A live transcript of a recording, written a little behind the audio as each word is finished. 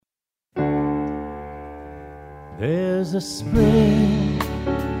There's a spring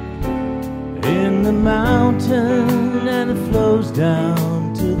in the mountain and it flows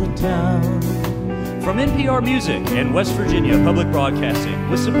down to the town. From NPR Music and West Virginia Public Broadcasting,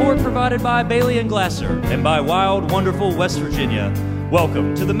 with support provided by Bailey & Glasser and by Wild, Wonderful West Virginia,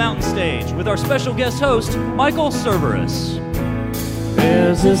 welcome to the Mountain Stage with our special guest host, Michael Cerveris.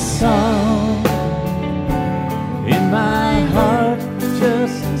 There's a song in my heart,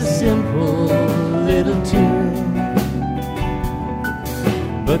 just a simple little tune.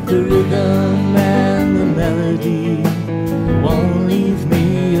 But the rhythm and the melody won't leave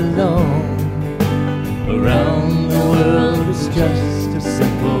me alone. Around the world is just a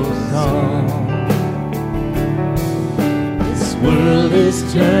simple song. This world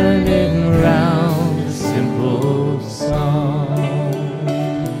is turning around a simple song.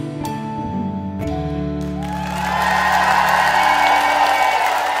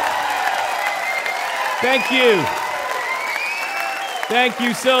 Thank you. Thank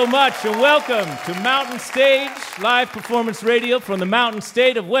you so much, and welcome to Mountain Stage, live performance radio from the Mountain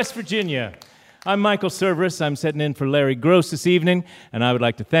State of West Virginia. I'm Michael Cerveris. I'm sitting in for Larry Groce this evening, and I would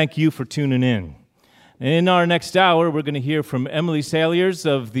like to thank you for tuning in. In our next hour, we're going to hear from Emily Saliers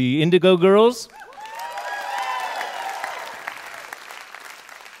of the Indigo Girls.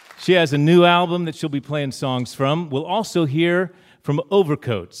 She has a new album that she'll be playing songs from. We'll also hear from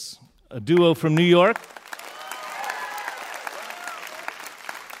Overcoats, a duo from New York.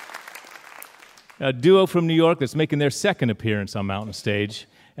 A duo from New York that's making their second appearance on Mountain Stage.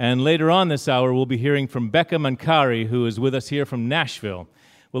 And later on this hour, we'll be hearing from Becca Mancari, who is with us here from Nashville.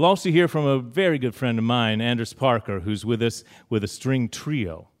 We'll also hear from a very good friend of mine, Anders Parker, who's with us with a string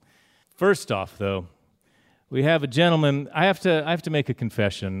trio. First off, though, we have a gentleman. I have to make a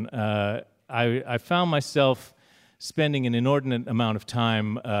confession. I found myself spending an inordinate amount of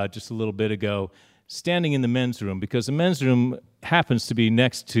time just a little bit ago standing in the men's room, because the men's room happens to be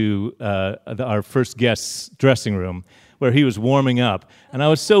next to our first guest's dressing room, where he was warming up. And I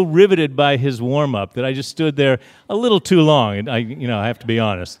was so riveted by his warm-up that I just stood there a little too long. I have to be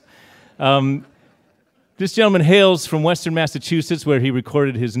honest. This gentleman hails from Western Massachusetts, where he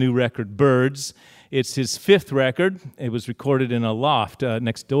recorded his new record, Birds. It's his fifth record. It was recorded in a loft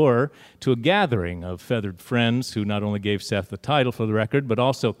next door to a gathering of feathered friends who not only gave Seth the title for the record, but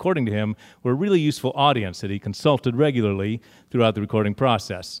also, according to him, were a really useful audience that he consulted regularly throughout the recording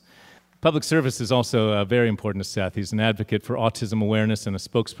process. Public service is also very important to Seth. He's an advocate for autism awareness and a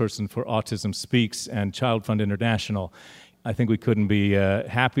spokesperson for Autism Speaks and Child Fund International. I think we couldn't be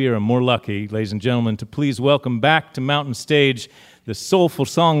happier and more lucky, ladies and gentlemen, to please welcome back to Mountain Stage the soulful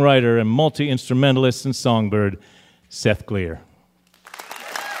songwriter and multi-instrumentalist and songbird, Seth Glier.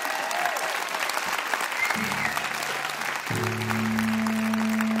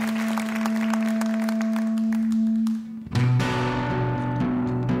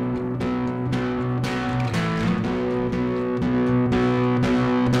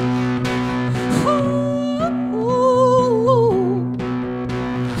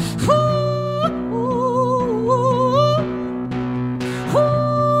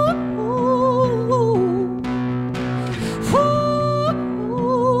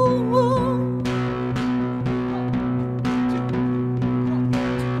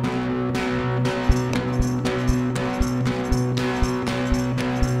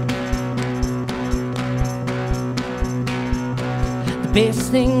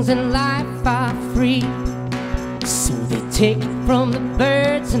 Best things in life are free, so they take it from the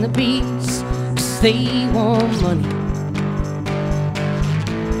birds and the bees, 'cause they want money.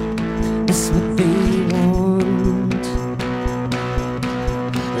 That's what they want.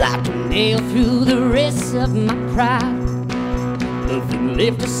 Like a nail through the rest of my pride. Nothing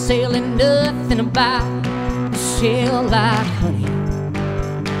left to sell and nothing to buy. A shell like honey,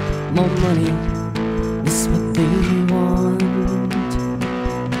 more money. That's what they want.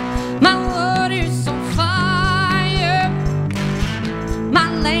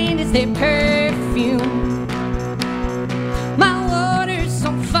 Their perfume, my water's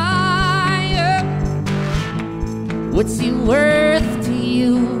on fire. What's he worth to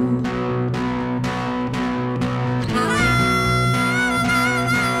you?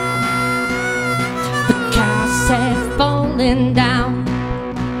 The clouds have fallen down.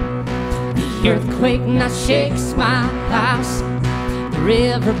 The earthquake now shakes my house. The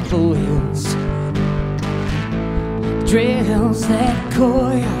river boils, drills that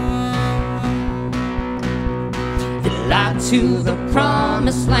coil. To the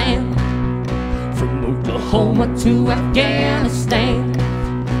promised land, from Oklahoma to Afghanistan,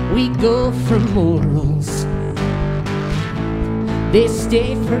 we go for morals, they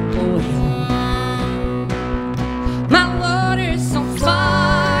stay for oil.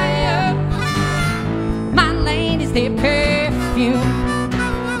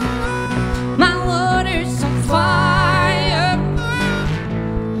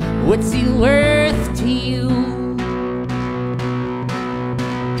 What's he worth to you?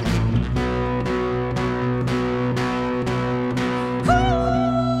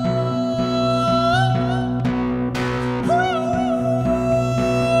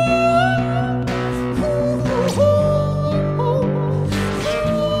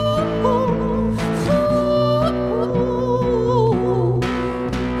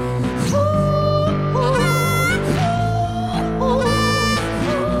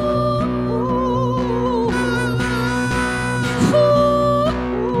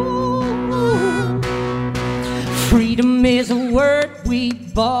 Freedom is a word we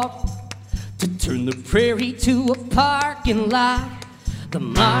bought to turn the prairie to a parking lot. The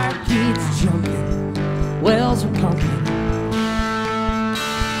market's jumping, wells are pumping.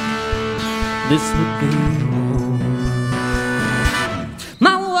 This would be home.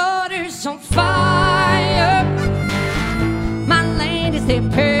 My water's on fire. My land is their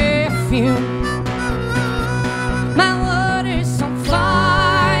perfume. My water's on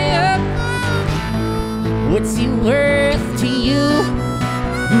fire. What's he worth to you?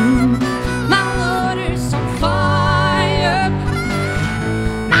 My water's on fire.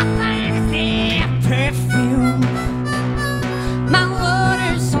 My land is their perfume. My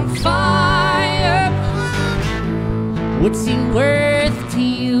water's on fire. What's he worth to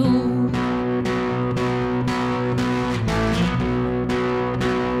you?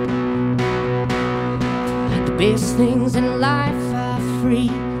 The best things in life are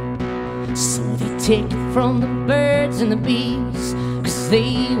free, so they take it from the birds and the bees, 'cause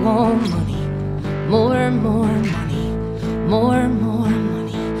they want money, more money, more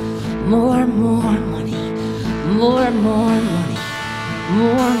money, more money, more money,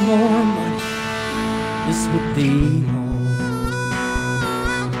 more money. That's what they want.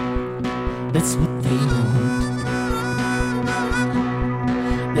 That's what they want.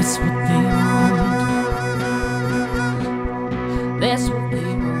 That's what they want. That's what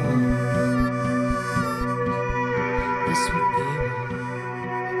they want. That's what they want.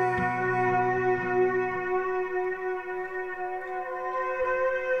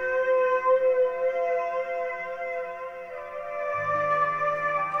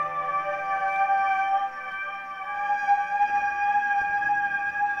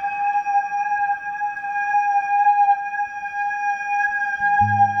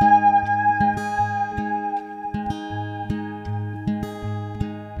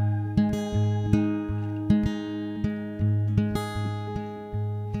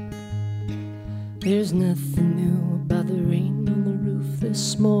 There's nothing new about the rain on the roof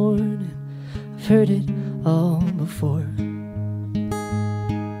this morning. I've heard it all before.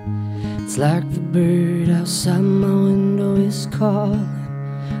 It's like the bird outside my window is calling.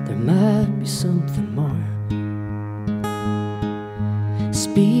 There might be something more.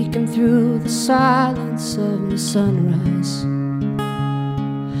 Speaking through the silence of the sunrise,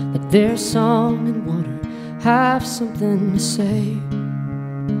 like their song and water have something to say.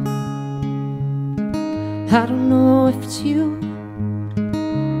 I don't know if it's you,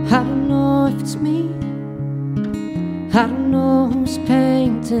 I don't know if it's me, I don't know who's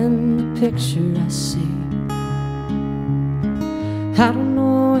painting the picture I see. I don't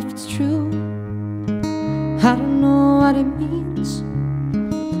know if it's true, I don't know what it means,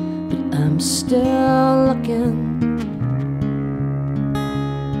 but I'm still looking.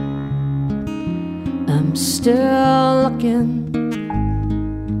 I'm still looking.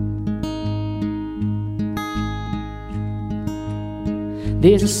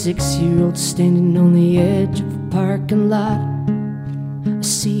 There's a 6-year-old standing on the edge of a parking lot. I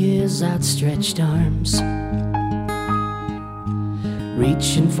see his outstretched arms,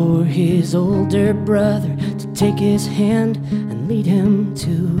 reaching for his older brother to take his hand and lead him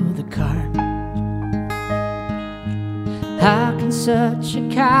to the car. How can such a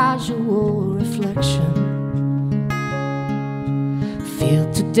casual reflection feel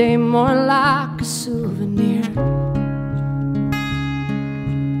today more like a souvenir?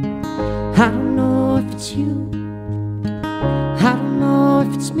 I don't know if it's you, I don't know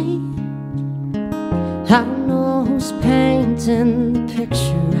if it's me, I don't know who's painting the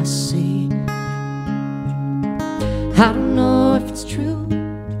picture I see. I don't know if it's true,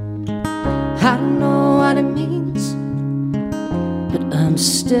 I don't know what it means, but I'm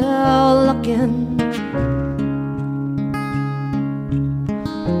still looking.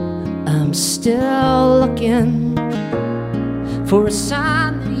 I'm still looking for a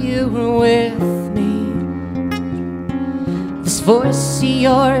sign that you were with me. This voice of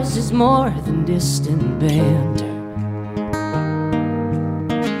yours is more than distant banter.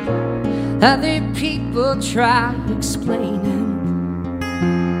 Other people try explaining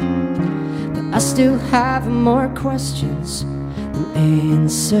still have more questions than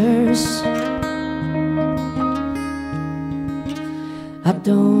answers. I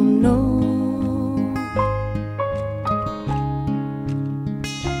don't know.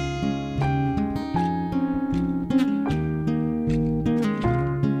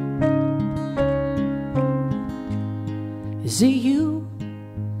 Is it you?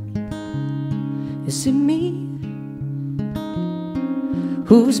 Is it me?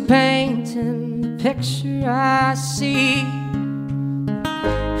 Who's painting the picture I see?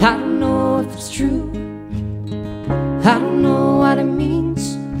 I don't know if it's true. I don't know what it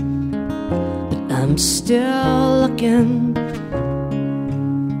means, but I'm still looking.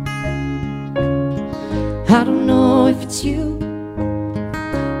 I don't know if it's you,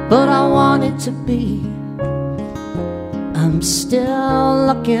 but I want it to be. I'm still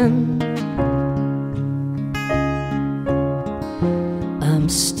looking. I'm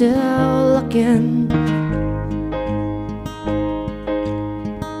still looking.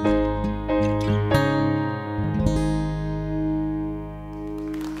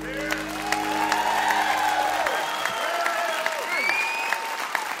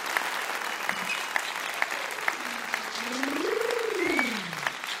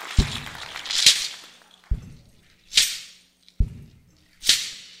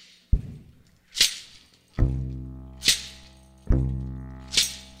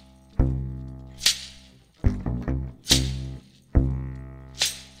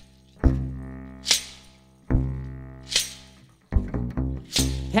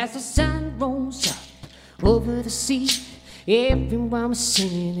 As the sun rose up over the sea, everyone was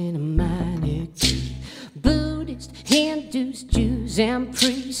singing in a minor key. Buddhists, Hindus, Jews, and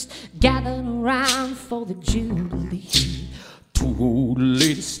priests gathered around for the Jubilee. Two old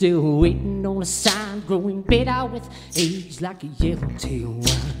ladies still waiting on a sign, growing bitter with age like a yellowtail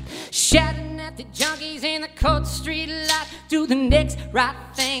wine. Shouting at the junkies in the cold street light, do the next right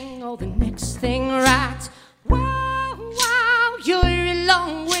thing or the next thing right. Wow, wow, you're a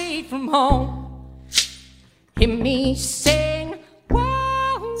long way from home. Hear me sing,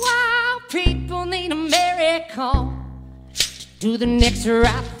 wow, wow, people need a miracle to do the next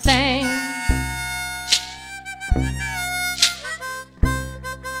right thing.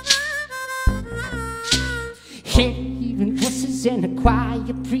 Even voices in the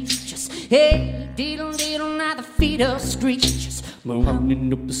choir preachers, hey, diddle, diddle, now the feet of screechers,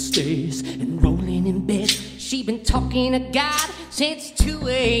 running up the stairs and rolling in bed. She been talking to God since 2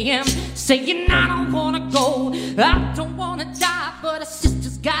 a.m., saying I don't wanna go, I don't wanna die, but her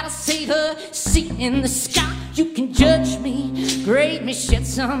sister's gotta save her seat in the sky. You can judge me, grade me, shed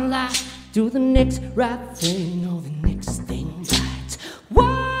some light, do the next right thing or the next thing right.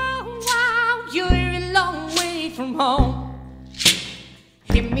 Wow, wow, you're a long way from home.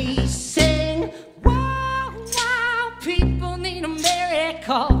 Hear me sing, wow, wow, people need a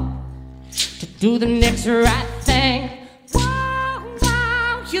miracle to do the next right thing. Wow,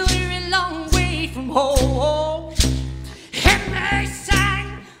 wow, you're a long way from home. Hear me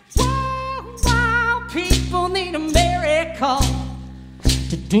sing, wow, wow, people need a miracle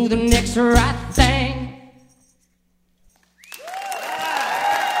to do the next right thing.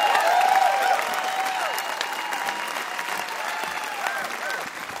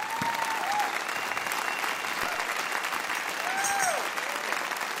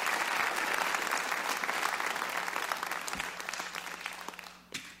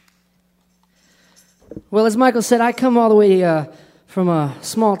 Well, as Michael said, I come all the way from a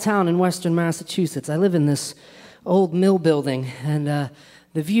small town in western Massachusetts. I live in this old mill building, and the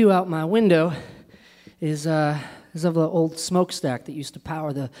view out my window is of the old smokestack that used to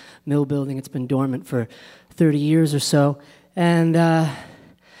power the mill building. It's been dormant for 30 years or so, and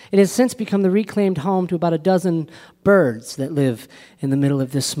it has since become the reclaimed home to about a dozen birds that live in the middle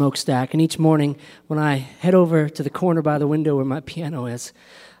of this smokestack. And each morning, when I head over to the corner by the window where my piano is,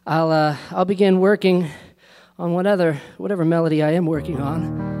 I'll begin working on whatever melody I am working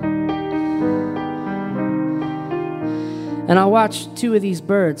on. And I'll watch 2 of these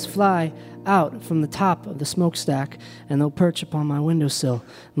birds fly out from the top of the smokestack, and they'll perch upon my windowsill,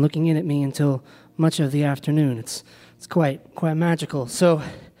 looking in at me until much of the afternoon. It's quite magical. So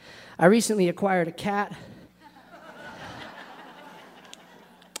I recently acquired a cat.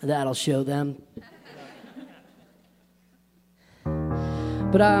 That'll show them.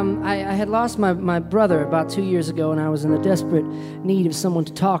 But I had lost my brother about 2 years ago, and I was in the desperate need of someone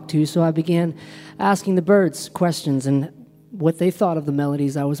to talk to, so I began asking the birds questions and what they thought of the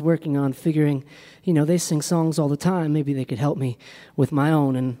melodies I was working on, figuring, they sing songs all the time, maybe they could help me with my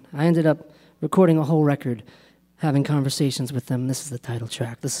own. And I ended up recording a whole record, having conversations with them. This is the title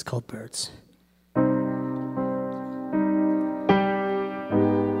track. This is called Birds.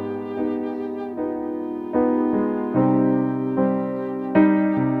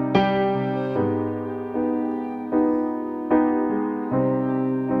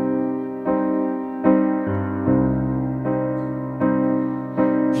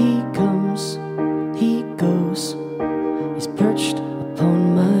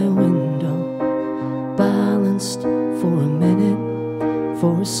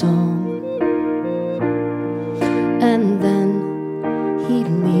 for a song. And then he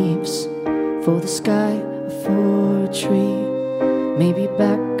leaves for the sky or for a tree, maybe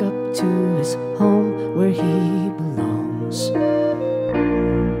back up to his home where he belongs.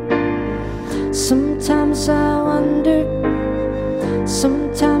 Sometimes I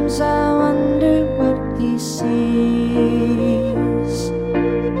wonder what he sees.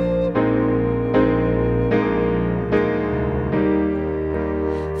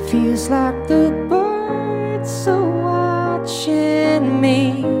 Feels like the birds are watching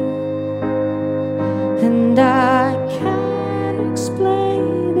me, and I can't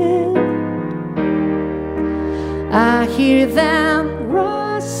explain it. I hear them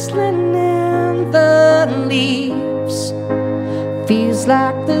rustling in the leaves. Feels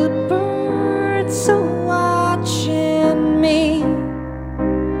like the birds are watching me.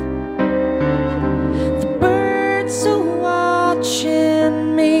 The birds are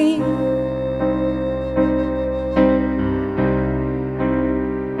watching me.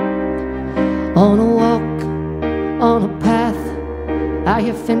 On a walk, on a path, I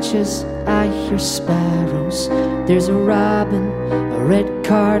hear finches, I hear sparrows. There's a robin, a red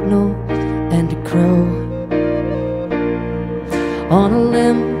cardinal, and a crow. On a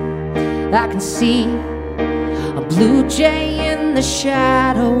limb, I can see a blue jay in the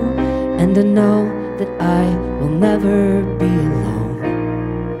shadow, and I know that I will never be alone.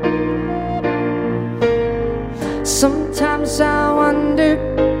 Sometimes I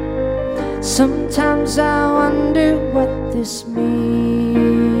wonder what this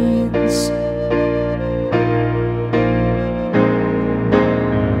means.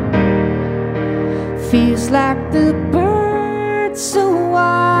 Feels like the birds are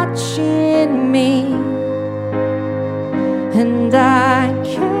watching me, and I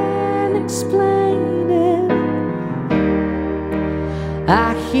can't explain it.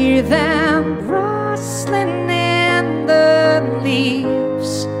 I hear them rustling in the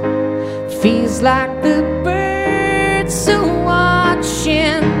leaves. Feels like the birds are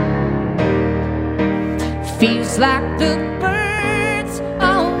watching. Feels like the birds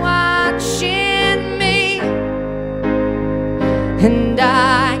are watching me, and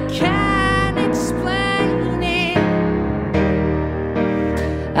I can't explain it.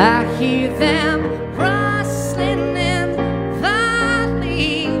 I hear them rustling in the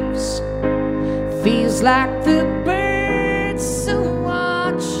leaves. Feels like the birds are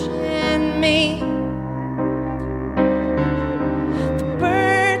watching me. The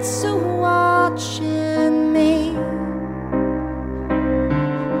birds are watching me.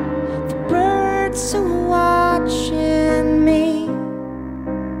 The birds are watching me.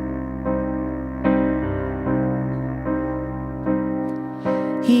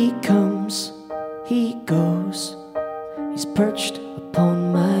 He comes, he goes, he's perched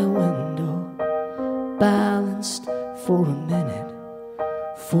upon my window, balanced for a minute,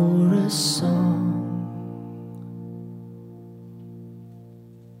 for a song.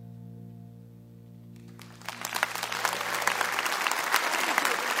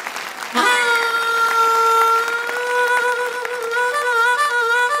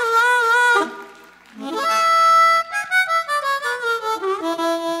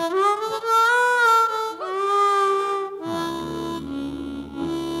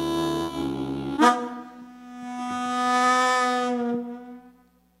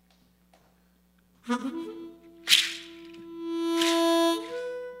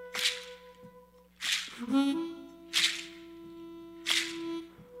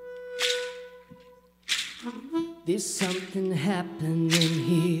 There's something happening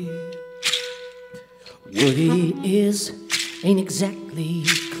here. What it is ain't exactly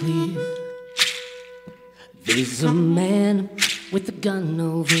clear. There's a man with a gun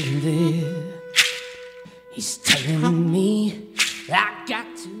over there. He's telling me I got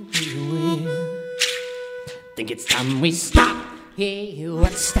to beware. Think it's time we stop. Hey,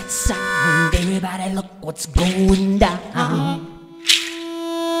 what's that sound? Everybody look what's going down.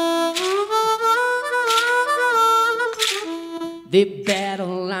 The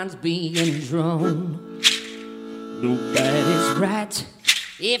battle lines being drawn. Nobody's right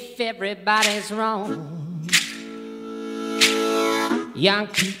if everybody's wrong. Young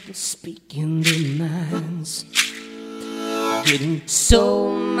people speaking their minds, getting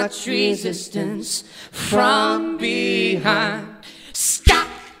so much resistance from behind. Stop!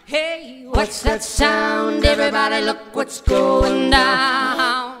 Hey, what's that sound? Everybody look what's going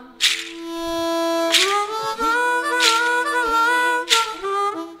down.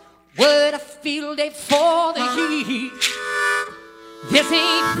 What a field day for the heat. There's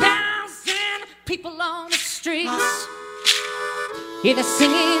 8,000 people on the streets. Hear the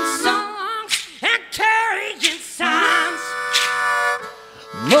singing songs and carrying signs,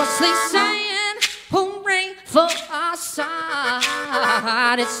 mostly saying hooray for our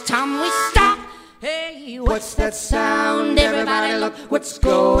side. It's time we stop. Hey, what's that sound? Everybody look what's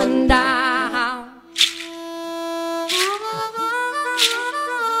going down.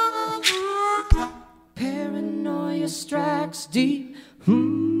 Paranoia strikes deep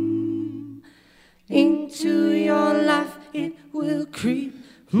into your life, it will creep.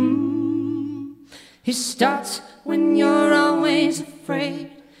 It starts when you're always afraid.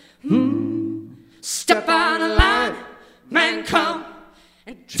 Step out of line, man, come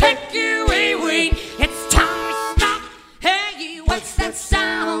and take you away. It's time we stop. Hey, what's that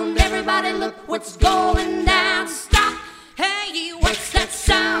sound? Everybody look what's going down. Stop. Hey, what's that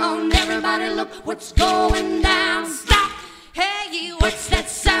sound? Everybody look what's going down. Stop. Hey, what's that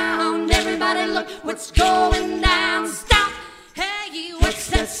sound? Everybody look what's going down. Stop. Hey, what's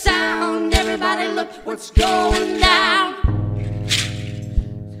that sound? Everybody look what's going down.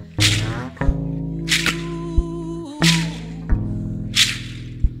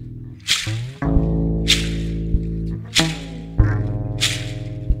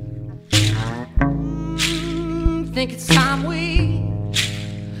 Think it's time we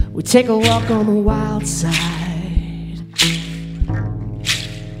take a walk on the wild side.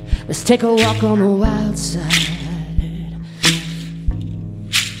 Let's take a walk on the wild side.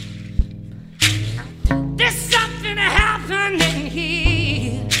 There's something happening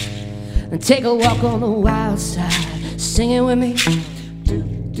here. And take a walk on the wild side. Sing it with me.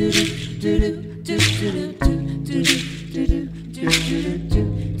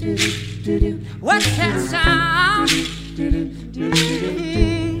 What's that sound?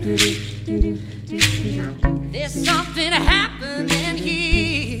 There's something happening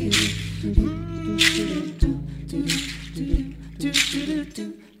here.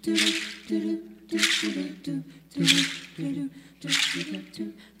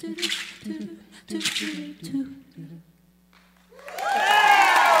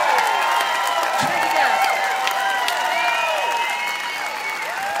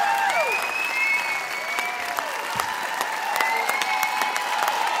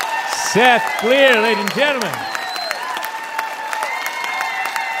 Seth Glier, ladies and gentlemen.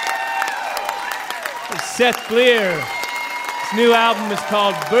 Seth Glier. His new album is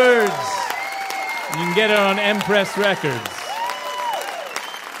called Birds. You can get it on Empress Records.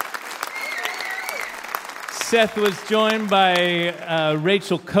 Seth was joined by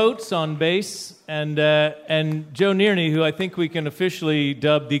Rachel Coates on bass and Joe Nearney, who I think we can officially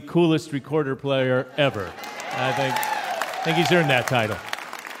dub the coolest recorder player ever. I think he's earned that title.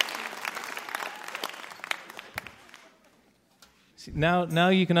 Now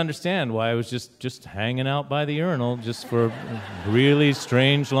you can understand why I was just hanging out by the urinal just for a really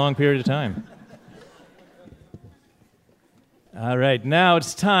strange, long period of time. All right, now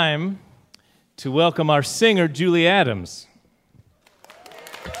it's time to welcome our singer, Julie Adams.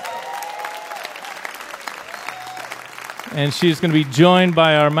 And she's going to be joined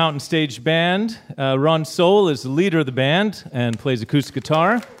by our Mountain Stage band. Ron Soul is the leader of the band and plays acoustic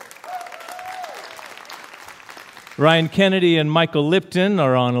guitar. Ryan Kennedy and Michael Lipton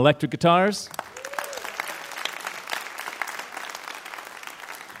are on electric guitars.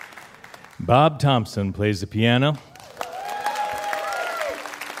 Bob Thompson plays the piano.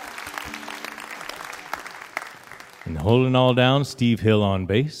 And holding all down, Steve Hill on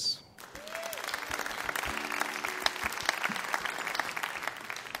bass.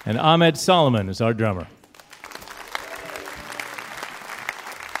 And Ahmed Solomon is our drummer.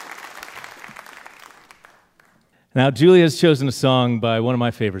 Now, Julie has chosen a song by one of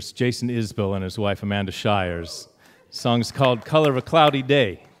my favorites, Jason Isbell and his wife, Amanda Shires. The song is called Color of a Cloudy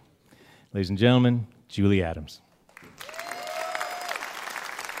Day. Ladies and gentlemen, Julie Adams.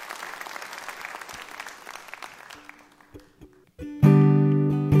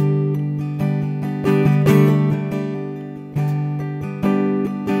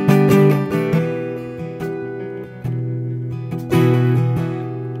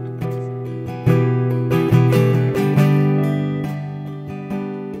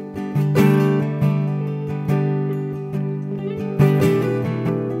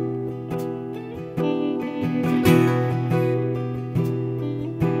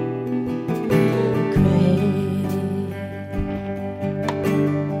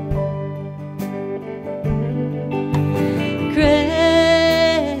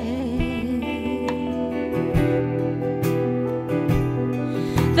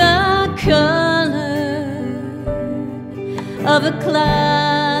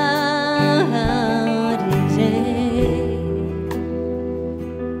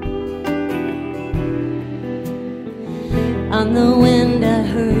 On the wind I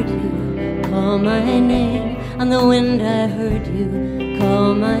heard you call my name. On the wind I heard you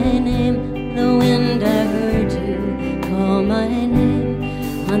call my name. On the wind I heard you call my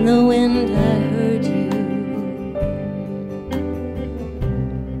name. On the wind I heard you.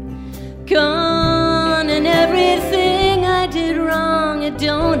 Gone, and everything I did wrong, it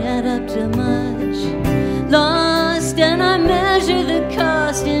don't add up to much. Lost, and I measure the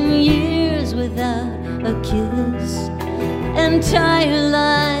cost in years without a kiss. Entire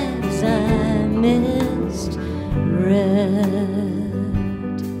lives I missed. Red,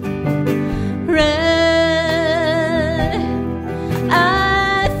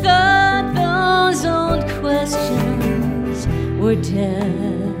 I thought those old questions were dead.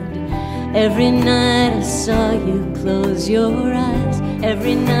 Every night I saw you close your eyes.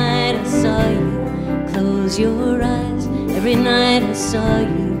 Every night I saw you close your eyes. Every night I saw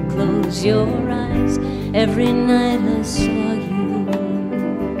you close your eyes. Every night I saw you.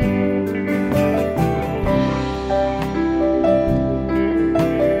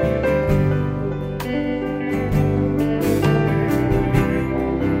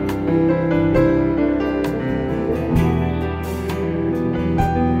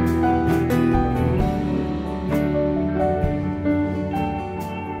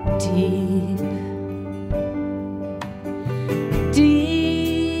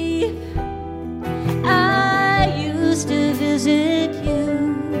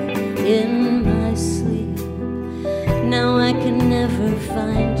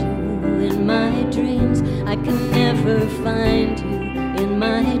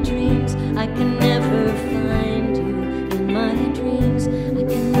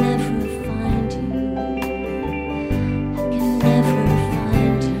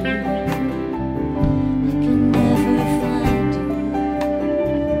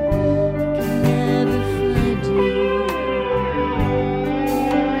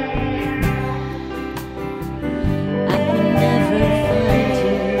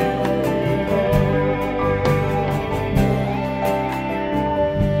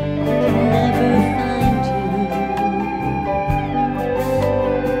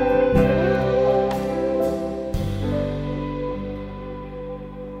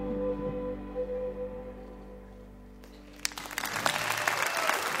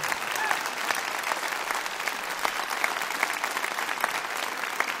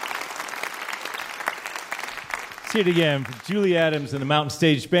 See it again for Julie Adams and the Mountain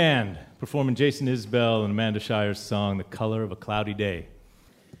Stage Band, performing Jason Isbell and Amanda Shire's song, The Color of a Cloudy Day.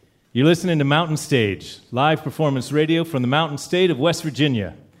 You're listening to Mountain Stage, live performance radio from the Mountain State of West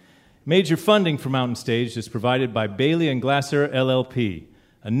Virginia. Major funding for Mountain Stage is provided by Bailey & Glasser, LLP,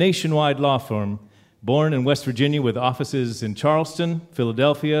 a nationwide law firm born in West Virginia with offices in Charleston,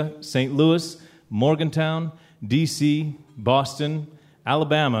 Philadelphia, St. Louis, Morgantown, D.C., Boston,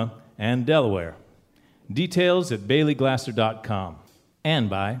 Alabama, and Delaware. Details at baileyglasser.com. And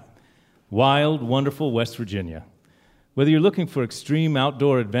by Wild, Wonderful West Virginia. Whether you're looking for extreme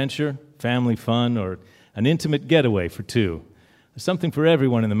outdoor adventure, family fun, or an intimate getaway for two, there's something for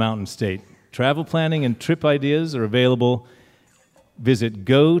everyone in the Mountain State. Travel planning and trip ideas are available. Visit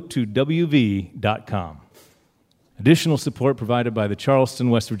go2wv.com. Additional support provided by the Charleston,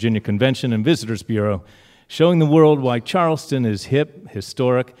 West Virginia Convention and Visitors Bureau, showing the world why Charleston is hip,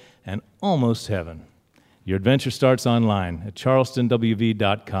 historic, and almost heaven. Your adventure starts online at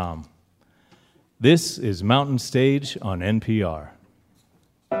charlestonwv.com. This is Mountain Stage on NPR.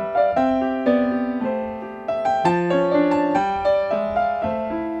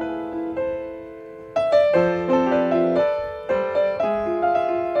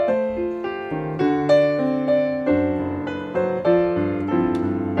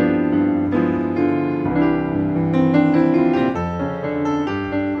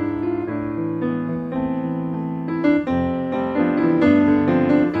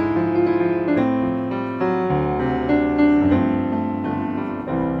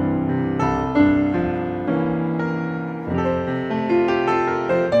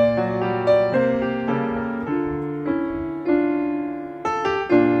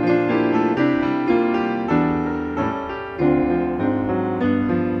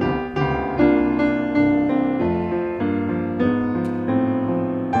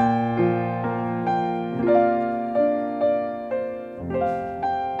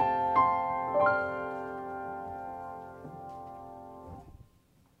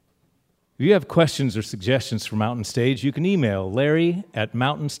 If you have questions or suggestions for Mountain Stage, you can email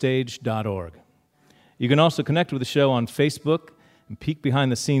larry@mountainstage.org. You can also connect with the show on Facebook and peek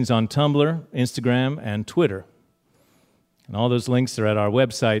behind the scenes on Tumblr, Instagram, and Twitter. And all those links are at our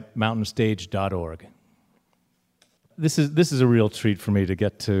website, mountainstage.org. this is a real treat for me to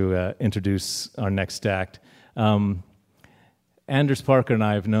get to introduce our next act. Anders Parker and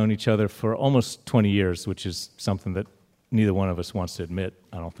I have known each other for almost 20 years, which is something that neither one of us wants to admit,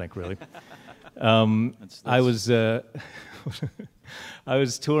 I don't think, really. I was I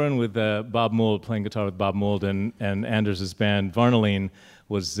was touring with Bob Mould, playing guitar with Bob Mould, and Anders' band, Varnaline,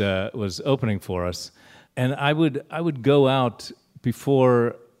 was opening for us. And I would go out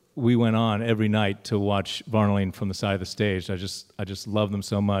before we went on every night to watch Varnaline from the side of the stage. I just love them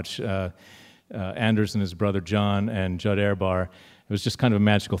so much. Anders and his brother John and Judd Airbar. It was just kind of a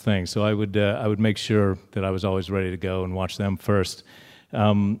magical thing. So I would make sure that I was always ready to go and watch them first.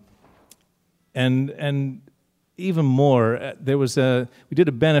 And even more, we did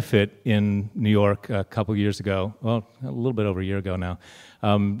a benefit in New York a couple years ago. Well, a little bit over a year ago now,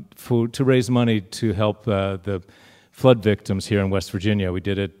 to raise money to help the flood victims here in West Virginia. We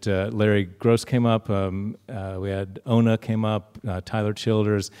did it. Larry Groce came up. We had Ona came up. Tyler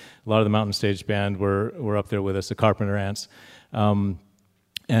Childers. A lot of the Mountain Stage Band were up there with us. The Carpenter Ants, and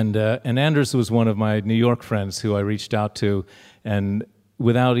Anders was one of my New York friends who I reached out to, and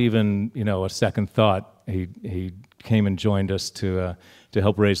without even a second thought, he came and joined us to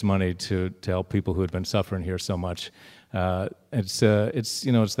help raise money to help people who had been suffering here so much. It's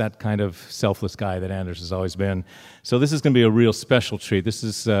that kind of selfless guy that Anders has always been. So this is going to be a real special treat. This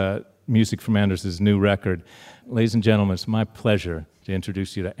is music from Anders' new record. Ladies and gentlemen, it's my pleasure to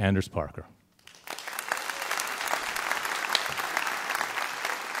introduce you to Anders Parker.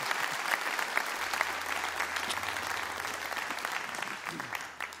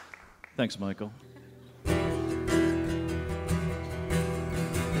 Thanks, Michael.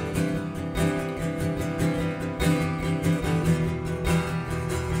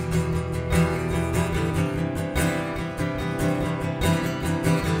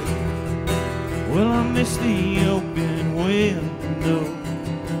 Well, I miss the open window,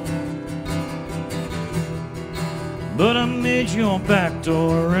 but I made your back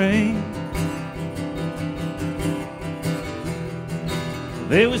door ring.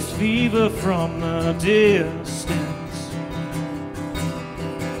 There was fever from the distance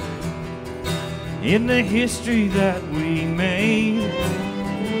in the history that we made.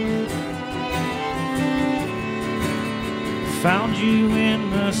 Found you in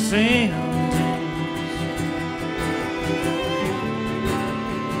the sand,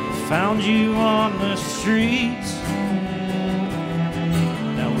 found you on the streets.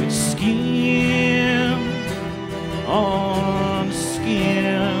 Now it's skin on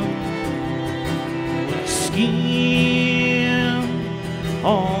skin, skin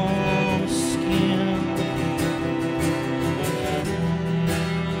on skin.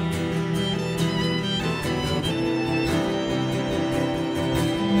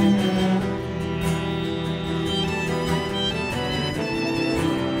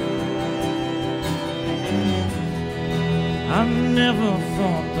 I never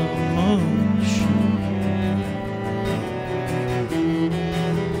fought the motion.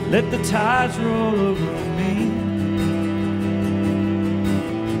 Let the tides roll over me.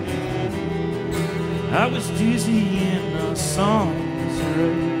 I was dizzy in a song's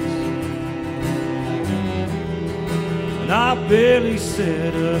race, and I barely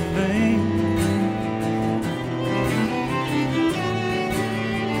said a thing.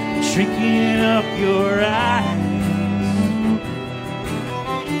 Shrinking up your eyes,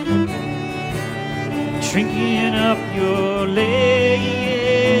 shrinking up your legs,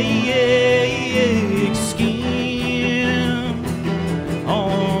 skin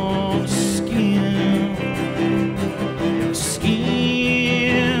on skin,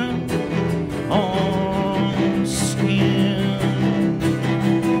 skin on skin.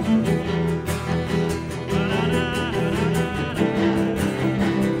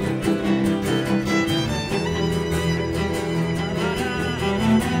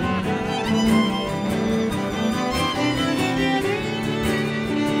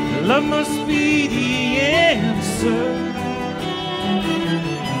 Love must be the answer.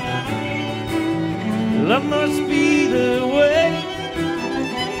 Love must be the way.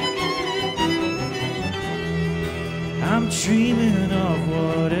 I'm dreaming of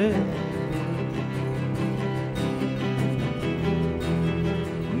what if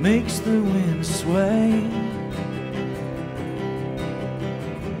makes the wind sway.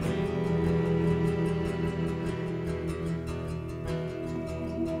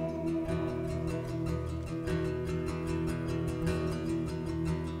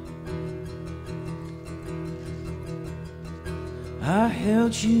 I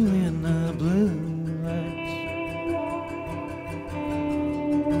held you in the blue lights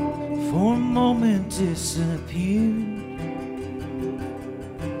for a moment disappeared.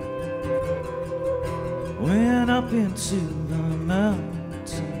 Went up into the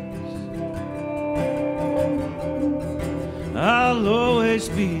mountains. I'll always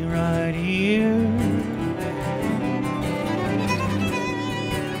be right here.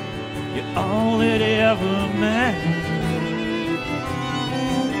 You're all that ever mattered.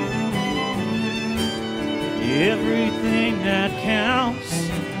 Everything that counts.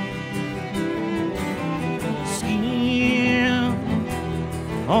 Skin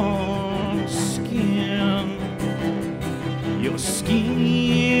on skin. Your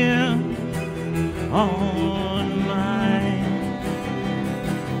skin on mine.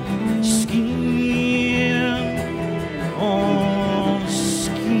 Skin on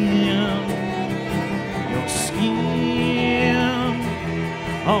skin. Your skin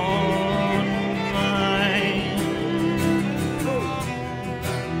on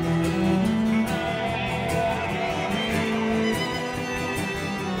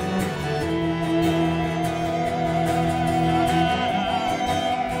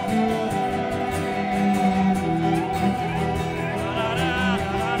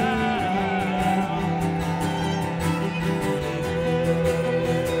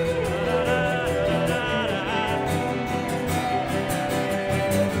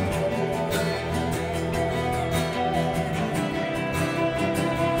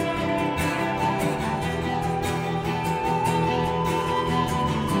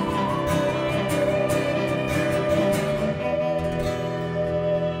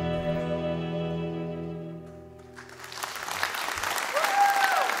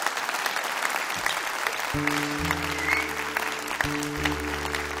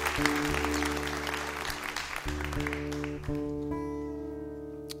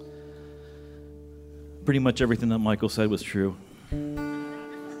pretty much everything that Michael said was true.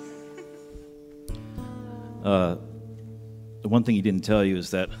 The one thing he didn't tell you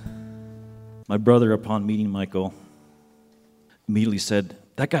is that my brother, upon meeting Michael, immediately said,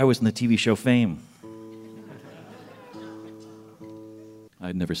 "That guy was in the TV show Fame."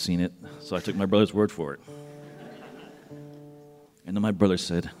 I'd never seen it, so I took my brother's word for it. And then my brother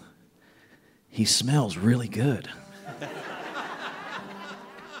said, "He smells really good."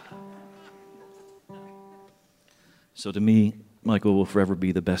 So to me, Michael will forever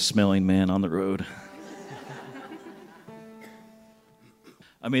be the best smelling man on the road.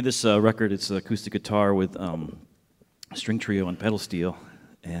 I made this record. It's an acoustic guitar with string trio and pedal steel.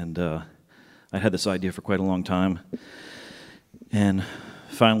 And I had this idea for quite a long time. And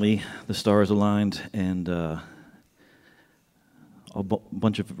finally, the stars aligned, and a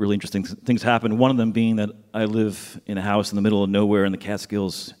bunch of really interesting things happened. One of them being that I live in a house in the middle of nowhere in the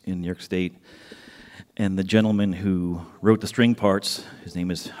Catskills in New York State. And the gentleman who wrote the string parts, his name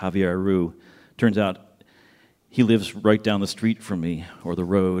is Javier Aru, turns out he lives right down the street from me, or the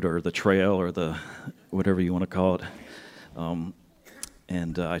road, or the trail, or the whatever you want to call it.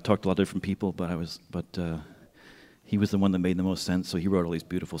 And I talked to a lot of different people, but he was the one that made the most sense, so he wrote all these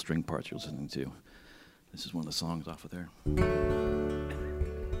beautiful string parts you're listening to. This is one of the songs off of there.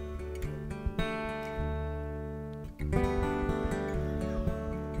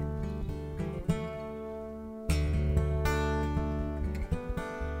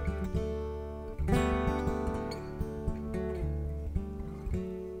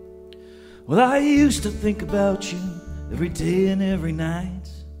 Well, I used to think about you every day and every night,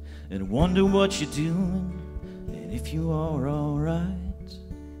 and wonder what you're doing and if you are alright.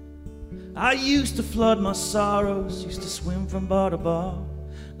 I used to flood my sorrows, used to swim from bar to bar,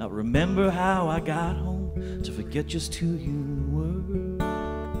 not remember how I got home, to forget just who you were.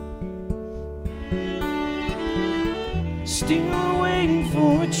 Still waiting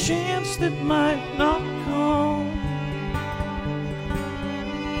for a chance that might not come.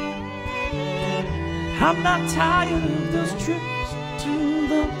 I'm not tired of those trips to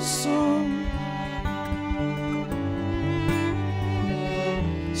the sun.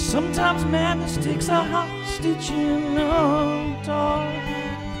 Sometimes madness takes a hostage in the dark.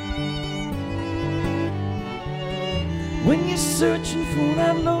 When you're searching for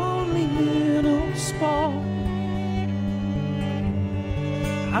that lonely little spark,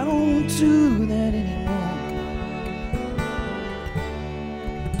 I don't do that anymore.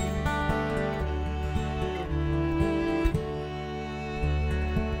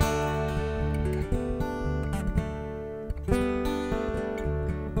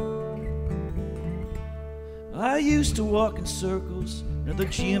 I used to walk in circles near the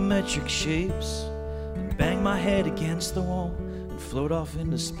geometric shapes and bang my head against the wall and float off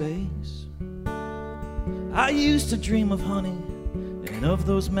into space. I used to dream of honey and thinking of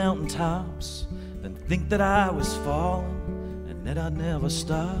those mountaintops, then think that I was falling and that I'd never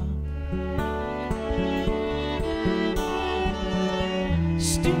stop.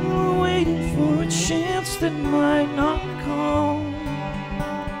 Still waiting for a chance that might not come.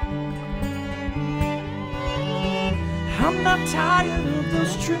 I'm not tired of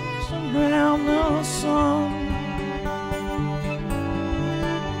those trips around the sun.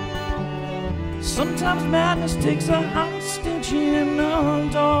 Sometimes madness takes a hostage in the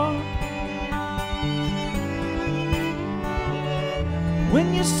dark.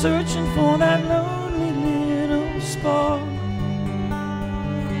 When you're searching for that lonely little spark.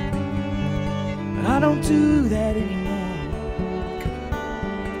 But I don't do that anymore.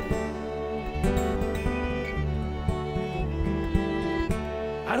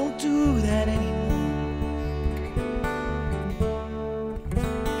 I don't do that anymore.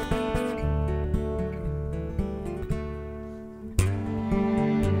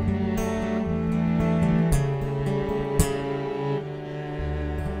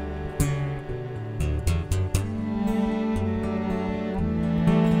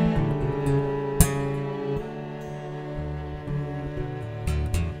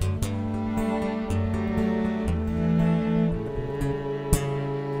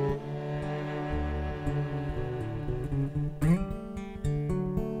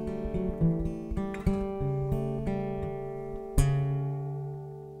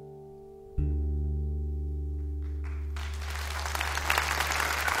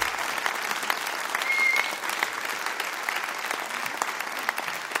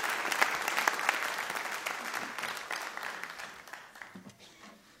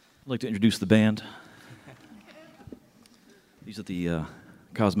 I'd like to introduce the band. These are the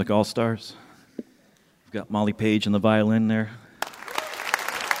Cosmic All-Stars. We've got Molly Page on the violin there.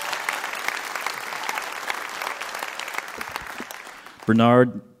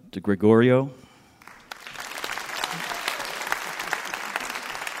 Bernard de Gregorio.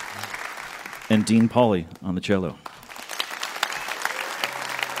 And Dean Pauly on the cello.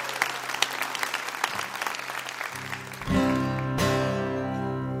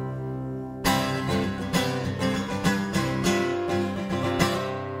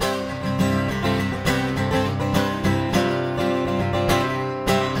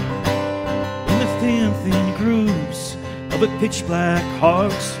 Pitch black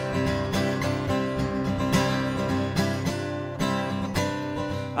hearts,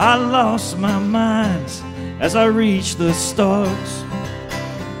 I lost my mind as I reached the stars.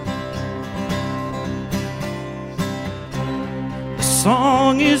 The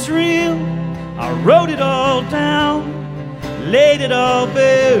song is real, I wrote it all down, laid it all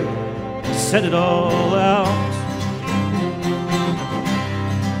bare, said it all out.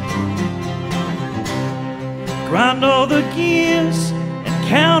 Grind all the gears and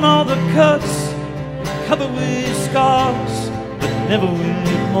count all the cuts, covered with scars, but never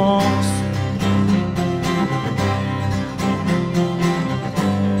with marks.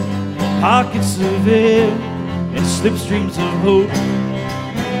 Pockets of air and slipstreams of hope.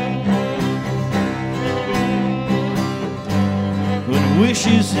 When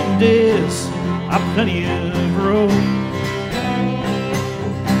wishes and dares are plenty of rope.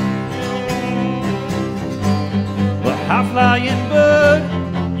 High-flying bird,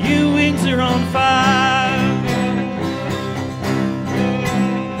 your wings are on fire.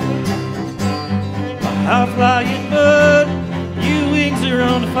 A high-flying bird, your wings are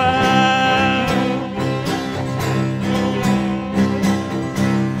on fire.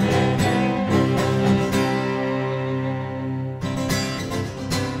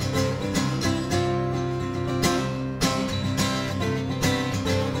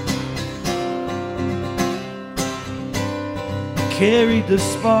 Carried the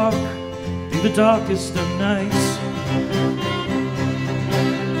spark through the darkest of nights,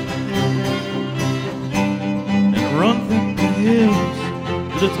 and run through the hills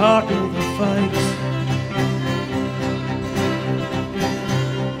to the talk of the fights.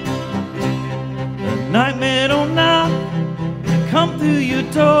 The nightmare don't knock and come through your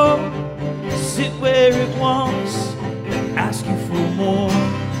door, sit where it wants and ask you for more.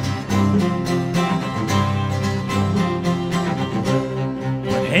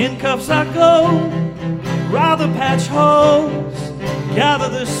 Handcuffs I go, rather patch holes, gather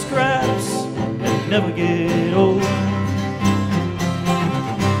the scraps and never get old.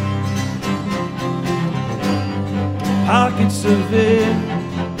 Pockets of air,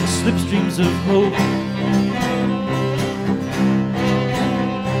 slipstreams of hope.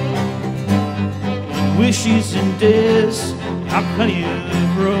 Wishes and dares, I've plenty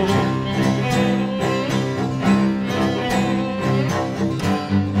of room.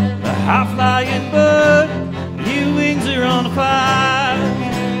 high-flying bird, your wings are on fire.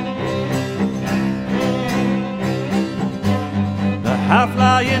 The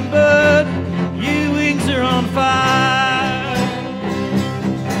high-flying bird, your wings are on fire.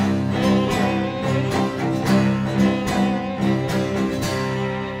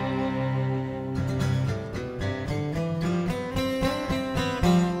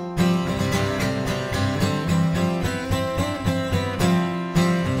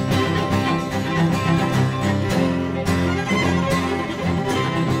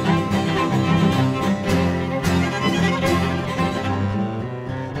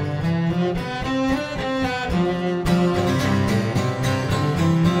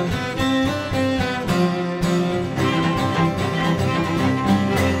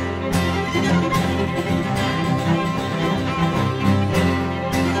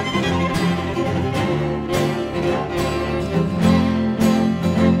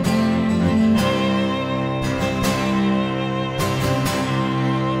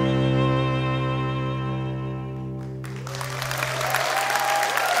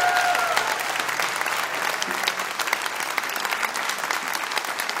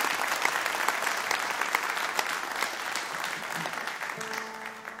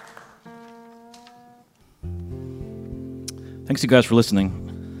 Thanks you guys for listening.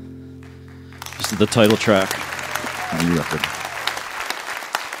 This is the title track of the new record.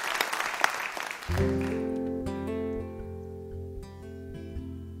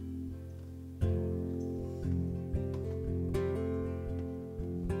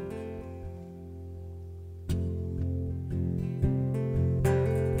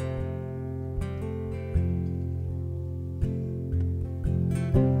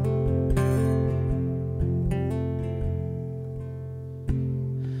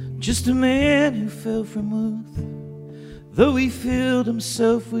 Just a man who fell from earth, though he filled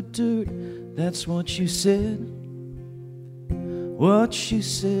himself with dirt. That's what you said, what you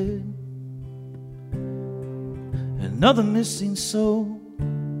said. Another missing soul,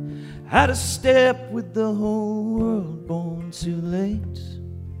 out of step with the whole world. Born too late,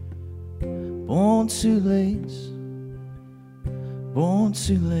 born too late, born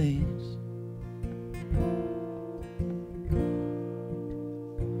too late.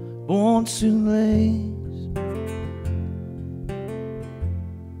 Born too late,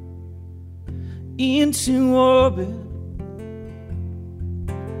 into orbit,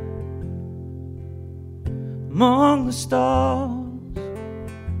 among the stars,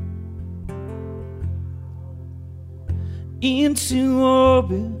 into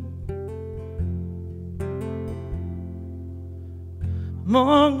orbit,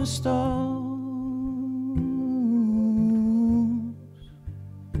 among the stars.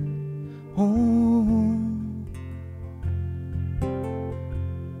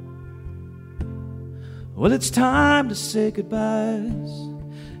 Well, it's time to say goodbyes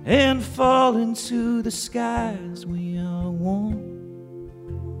and fall into the skies. We are one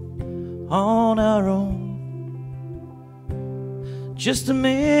on our own. Just a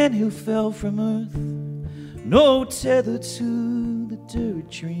man who fell from earth, no tether to the dirt.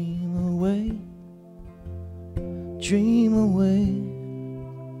 Dream away, dream away,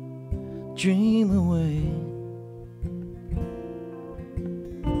 dream away.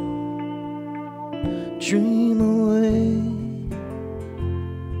 Dream away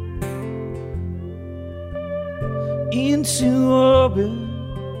into orbit,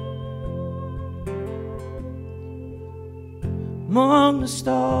 among the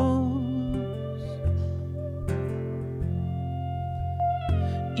stars,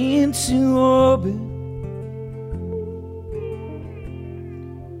 into orbit,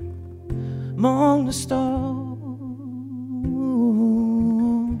 among the stars.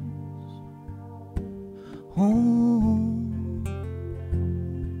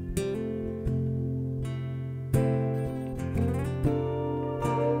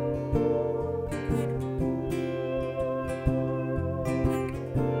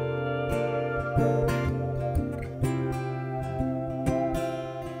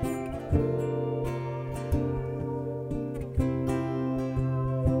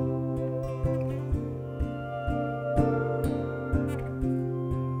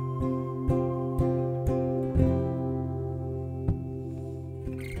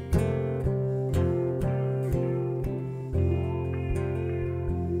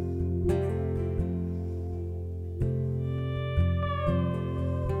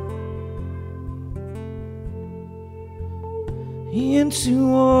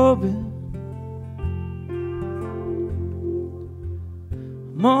 Into orbit,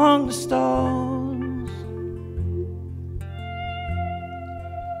 among the stars,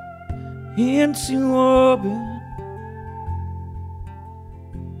 into orbit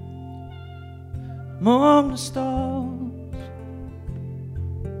among the stars,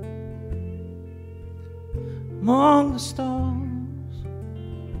 among the stars.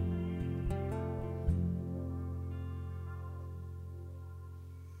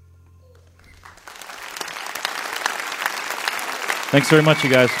 Thanks very much, you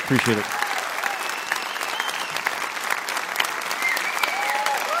guys. Appreciate it.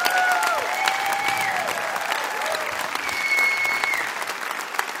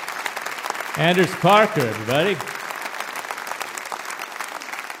 Anders Parker, everybody.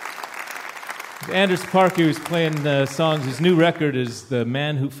 Anders Parker, who's playing songs. His new record is The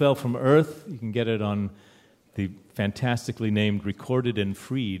Man Who Fell from Earth. You can get it on the fantastically named Recorded and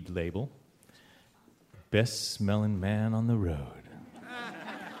Freed label. Best smelling man on the road.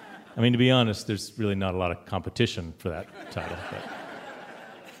 I mean, to be honest, there's really not a lot of competition for that title. But.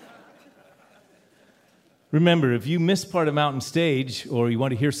 Remember, if you missed part of Mountain Stage or you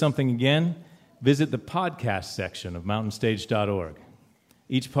want to hear something again, visit the podcast section of mountainstage.org.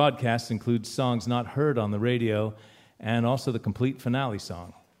 Each podcast includes songs not heard on the radio and also the complete finale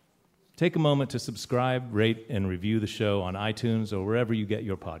song. Take a moment to subscribe, rate, and review the show on iTunes or wherever you get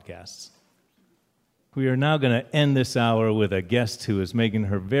your podcasts. We are now going to end this hour with a guest who is making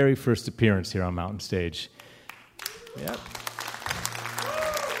her very first appearance here on Mountain Stage. Yep.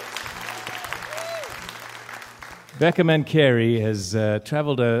 Becca Mancari has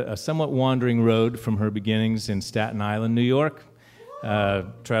traveled a somewhat wandering road from her beginnings in Staten Island, New York,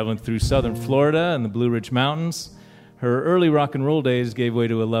 traveling through southern Florida and the Blue Ridge Mountains. Her early rock and roll days gave way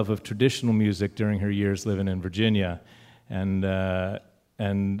to a love of traditional music during her years living in Virginia, and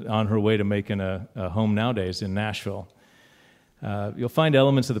on her way to making a home nowadays in Nashville. You'll find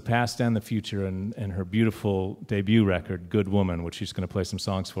elements of the past and the future in her beautiful debut record, Good Woman, which she's going to play some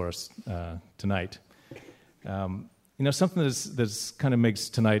songs for us tonight. Something that's kind of makes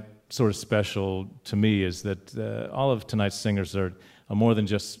tonight sort of special to me is that all of tonight's singers are more than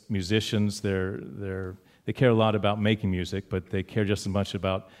just musicians. They care a lot about making music, but they care just as much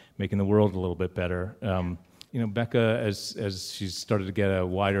about making the world a little bit better. Becca, as she's started to get a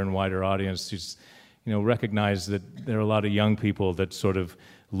wider and wider audience, she's, recognized that there are a lot of young people that sort of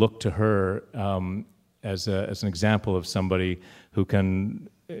look to her as an example of somebody who can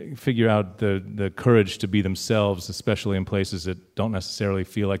figure out the courage to be themselves, especially in places that don't necessarily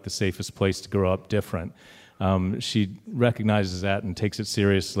feel like the safest place to grow up different. She recognizes that and takes it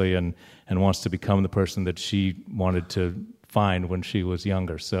seriously and wants to become the person that she wanted to find when she was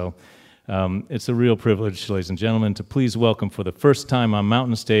younger. So it's a real privilege, ladies and gentlemen, to please welcome for the first time on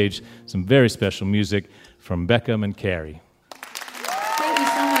Mountain Stage some very special music from Becca Mancari. Thank you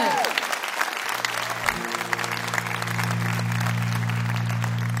so much.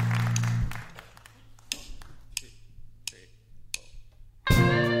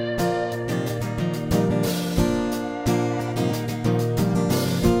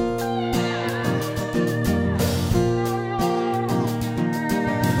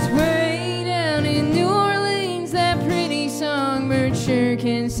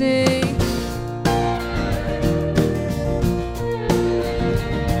 Can sing.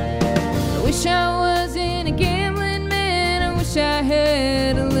 I wish I wasn't a gambling man. I wish I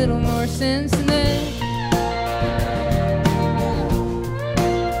had a little more sense than that.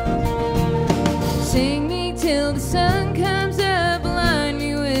 Sing me till the sun comes up, blind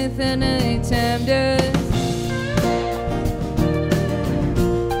me with the nighttime dust.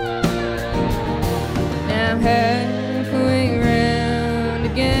 Now I'm halfway around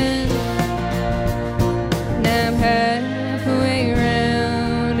again. Now I'm halfway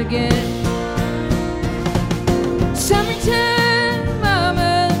around again. Summertime,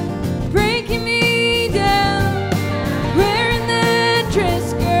 mama, breaking me down. Wearing that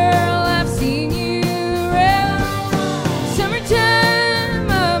dress, girl, I've seen you around. Summertime,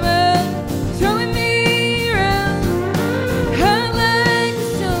 mama, throwing me around. Hot like the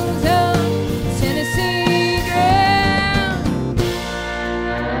stones of Tennessee ground.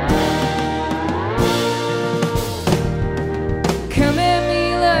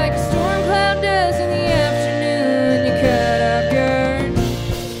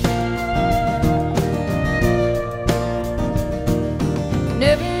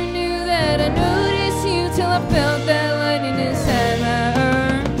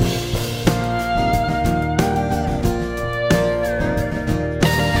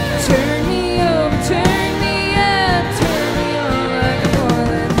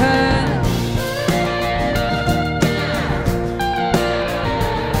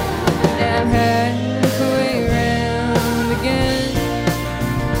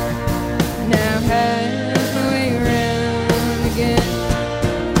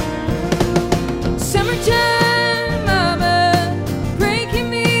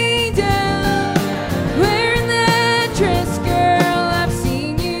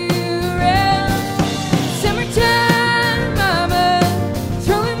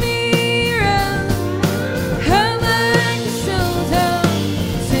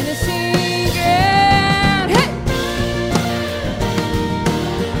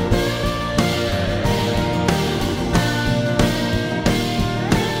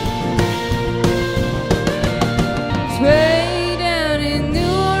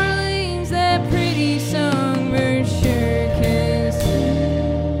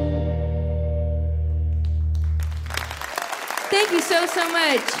 so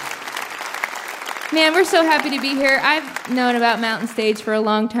much. Man, we're so happy to be here. I've known about Mountain Stage for a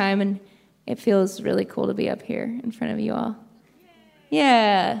long time, and it feels really cool to be up here in front of you all.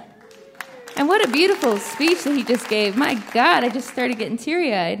 Yeah. And what a beautiful speech that he just gave. My God, I just started getting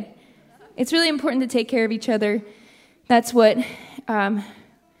teary-eyed. It's really important to take care of each other. That's what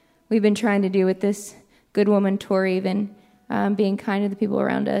we've been trying to do with this Good Woman tour, even being kind to the people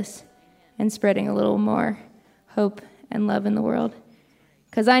around us and spreading a little more hope and love in the world.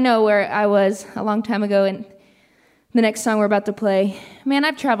 Because I know where I was a long time ago, and the next song we're about to play, man,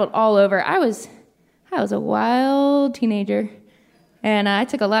 I've traveled all over. I was a wild teenager, and I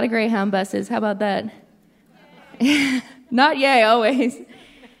took a lot of Greyhound buses. How about that? Not yay, always.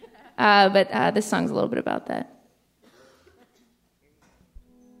 But this song's a little bit about that.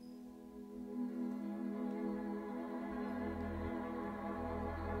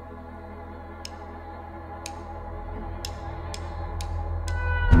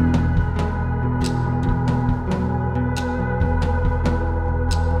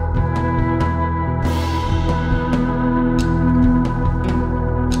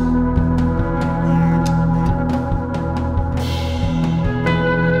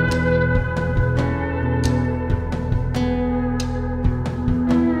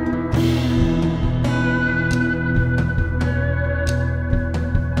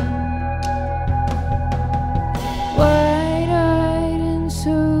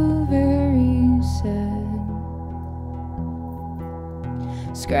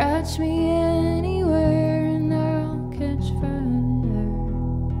 Scratch me anywhere and I'll catch fire.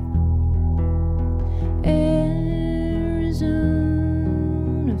 Arizona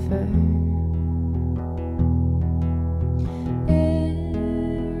fire. Arizona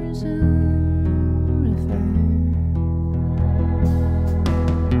fire.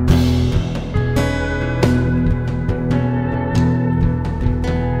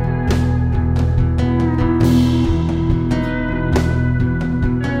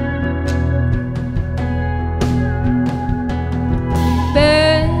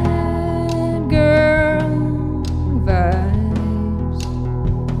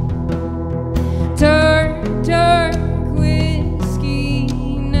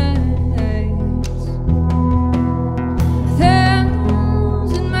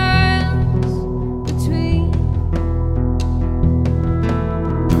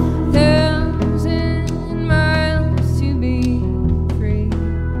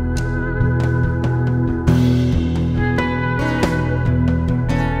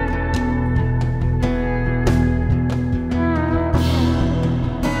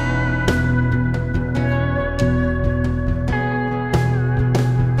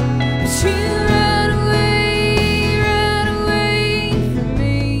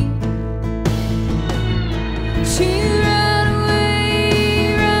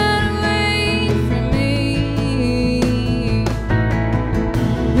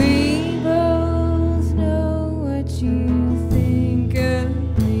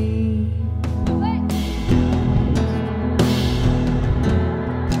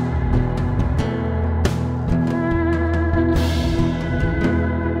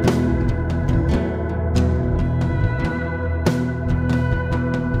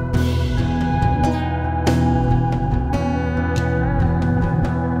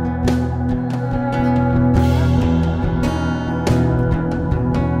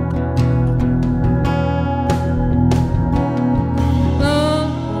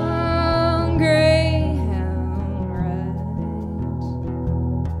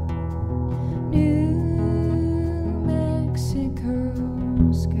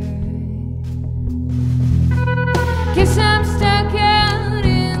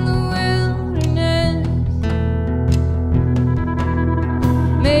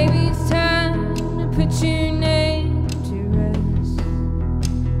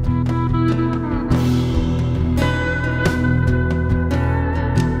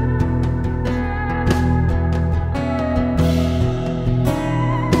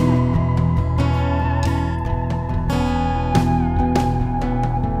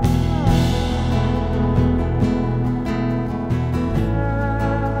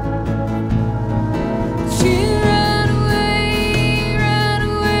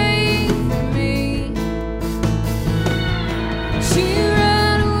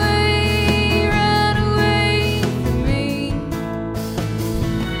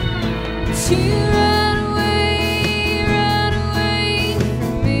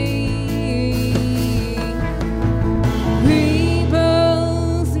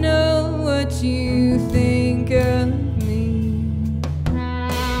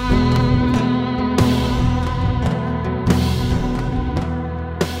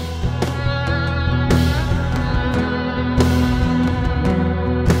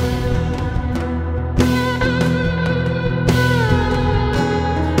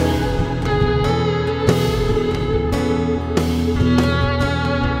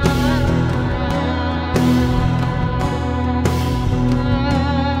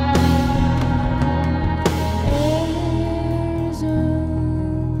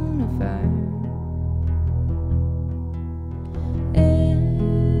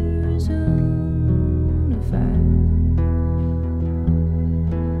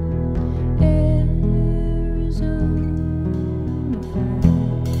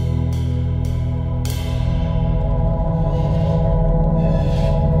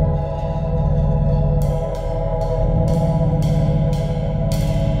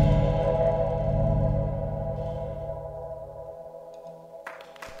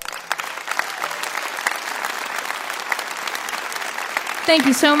 Thank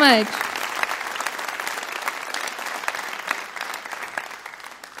you so much.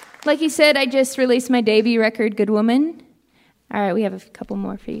 Like you said, I just released my debut record, Good Woman. All right, we have a couple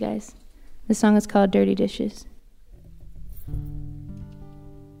more for you guys. The song is called Dirty Dishes.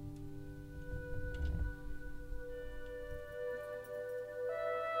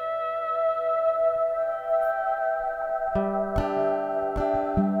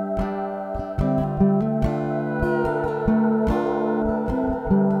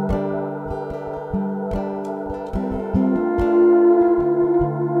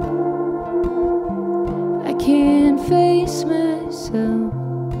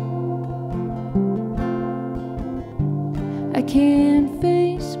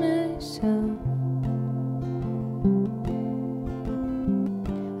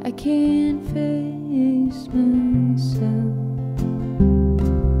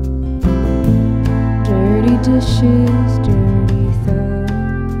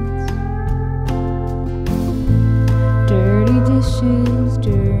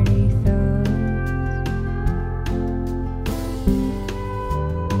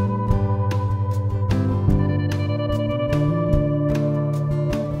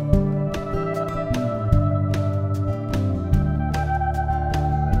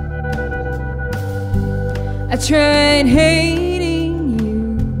 I tried hating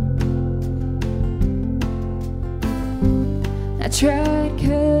you. I tried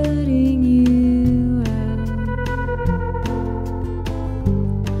cutting you out.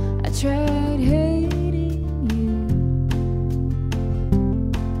 I tried hating you.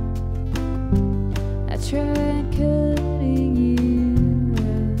 I tried cutting you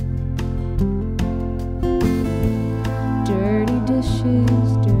out. Dirty dishes,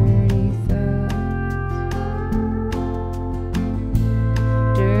 dirty thoughts.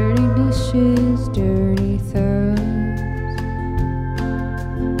 Dirty dishes, dirty thoughts.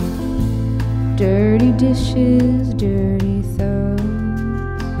 Dirty dishes, dirty thoughts.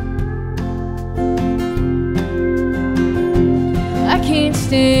 I can't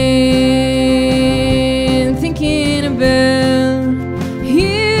stand thinking about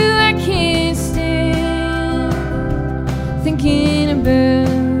you. I can't stand thinking about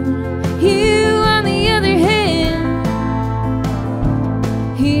you. On the other hand,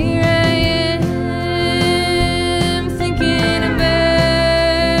 here I am thinking about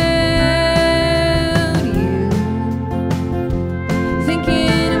you.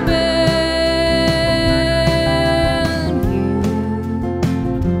 Thinking about you.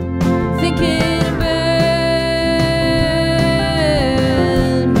 Thinking about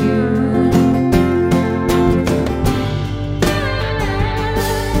you.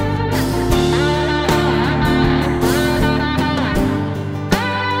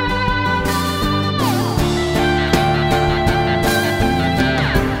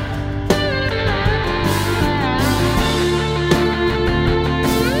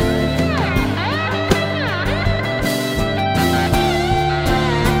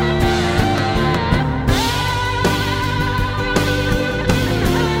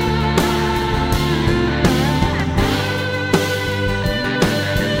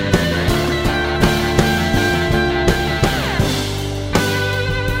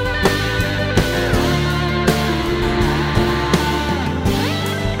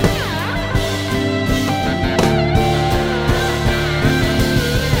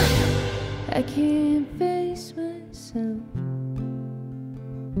 I can't face myself.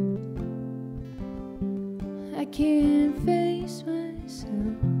 I can't face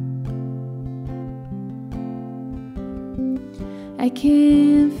myself. I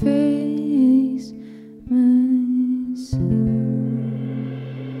can't face myself.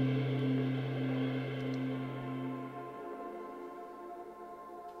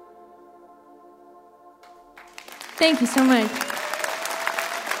 Thank you so much.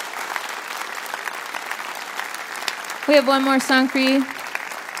 We have one more song for you.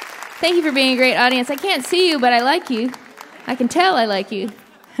 Thank you for being a great audience. I can't see you, but I like you. I can tell I like you.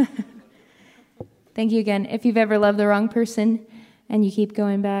 Thank you again. If you've ever loved the wrong person and you keep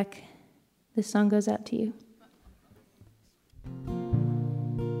going back, this song goes out to you.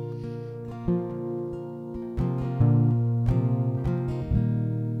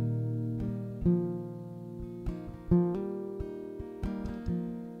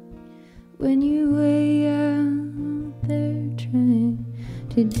 When you way out there trying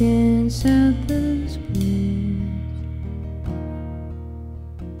to dance out those blues,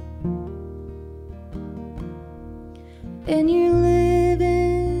 and you're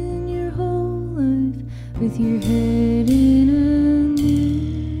living your whole life with your head in a noose.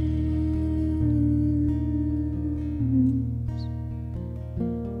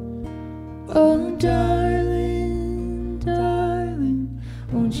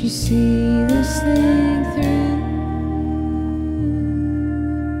 see this thing through?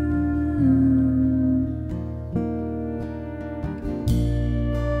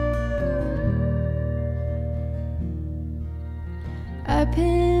 I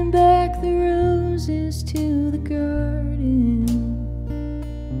pin back the roses to the garden,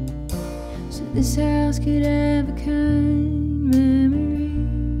 so this house could have a kind memory.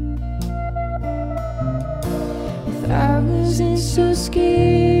 If I wasn't so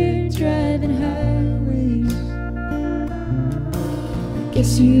scared driving highways, I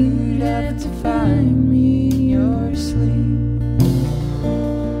guess you'd have to find me in your sleep.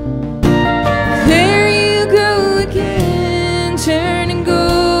 There you go again, turning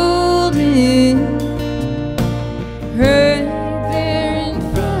golden, right there in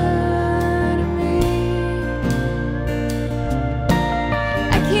front of me.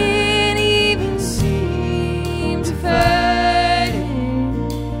 I can't even seem to fight it.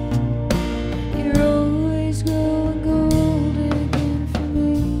 You're always going gold again for me.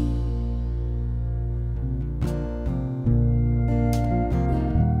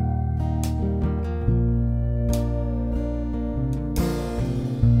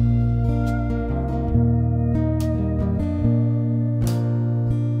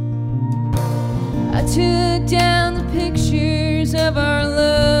 I took down the pictures of our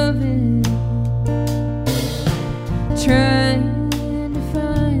loving, trying to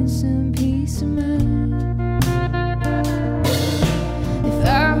find some peace of mind. If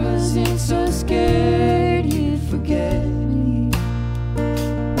I wasn't so scared you'd forget me,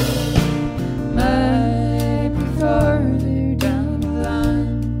 might be farther down the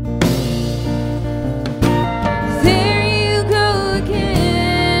line. There you go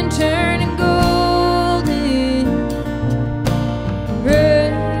again, turning golden,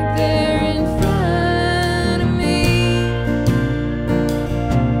 right there in front of me.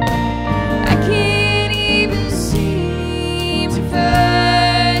 I can't even seem to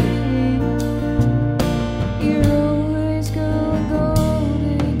fight it. You're always going gold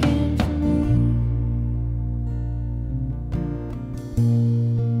again for me.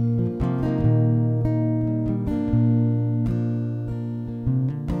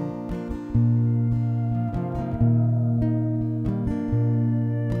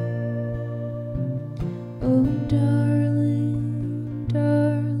 Oh, darling,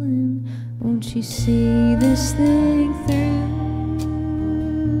 darling, won't you see this thing through?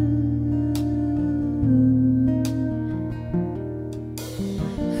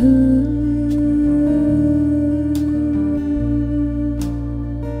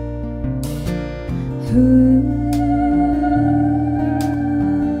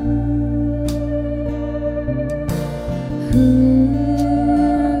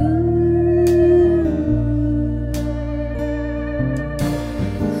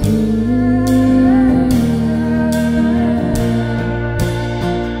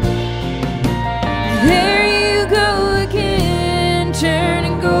 There you go again,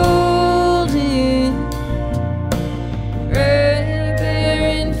 turning golden, right there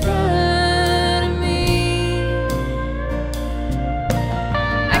in front of me.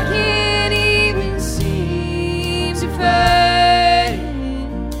 I can't even seem to fight it.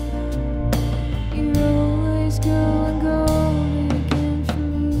 You're always going gold again for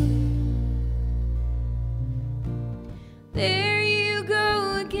me. There you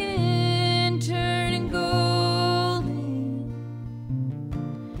go again, turning golden,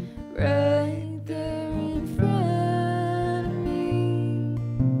 right there in front of me.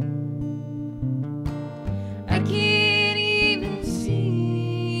 I can't even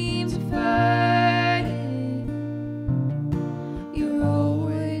seem to fight it. You're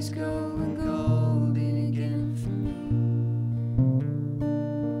always going golden again for me.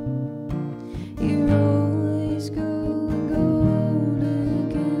 You're always going golden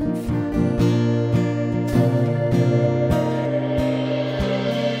again for me.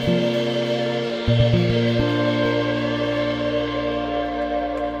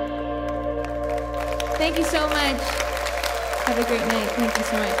 Thank you so much. Have a great night. Thank you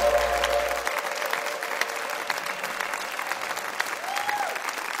so much.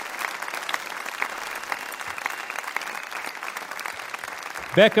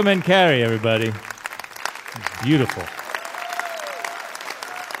 Becca Mancari, everybody. Beautiful.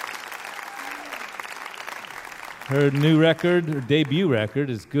 Her new record, her debut record,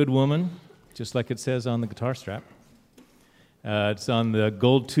 is Good Woman, just like it says on the guitar strap. It's on the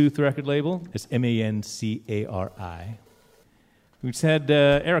Gold Tooth record label. It's Mancari. We just had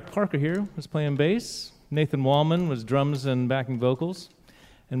Eric Parker here, was playing bass. Nathan Wallman was drums and backing vocals.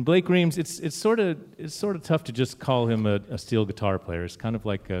 And Blake Reams, it's sort of tough to just call him a steel guitar player. It's kind of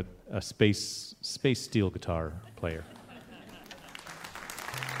like a space steel guitar player.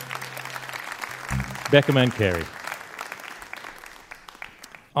 Becca Mancari.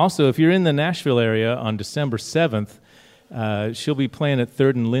 Also, if you're in the Nashville area on December 7th, she'll be playing at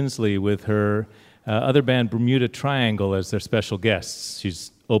 3rd and Lindsley with her other band Bermuda Triangle as their special guests.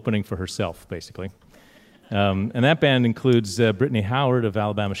 She's opening for herself, basically. And that band includes Brittany Howard of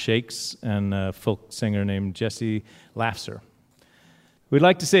Alabama Shakes and a folk singer named Jesse Lafser. We'd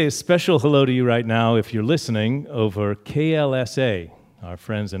like to say a special hello to you right now, if you're listening, over KLSA, our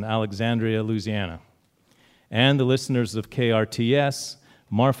friends in Alexandria, Louisiana, and the listeners of KRTS,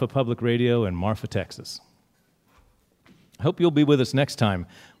 Marfa Public Radio, and Marfa, Texas. I hope you'll be with us next time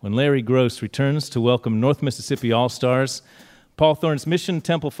when Larry Groce returns to welcome North Mississippi All-Stars, Paul Thorne's Mission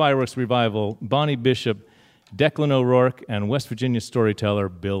Temple Fireworks Revival, Bonnie Bishop, Declan O'Rourke, and West Virginia storyteller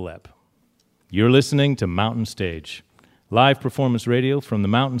Bill Lepp. You're listening to Mountain Stage, live performance radio from the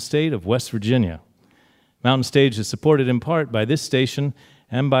Mountain State of West Virginia. Mountain Stage is supported in part by this station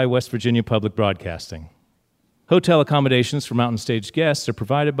and by West Virginia Public Broadcasting. Hotel accommodations for Mountain Stage guests are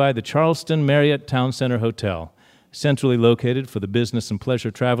provided by the Charleston Marriott Town Center Hotel, centrally located for the business and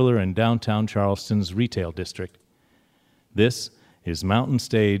pleasure traveler in downtown Charleston's retail district. This is Mountain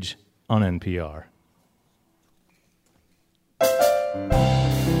Stage on NPR.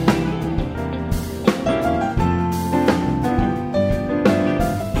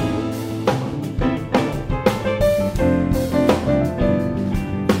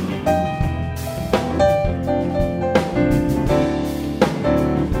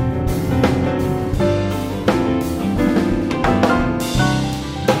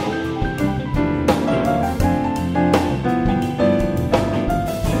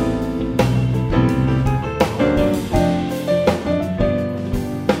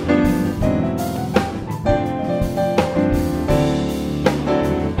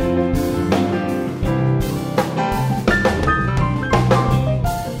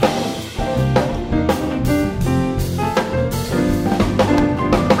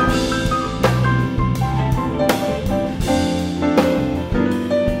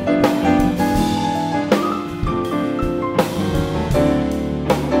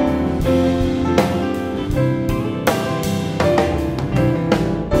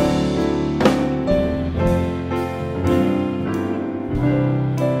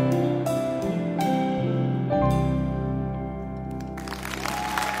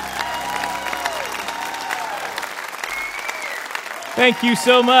 Thank you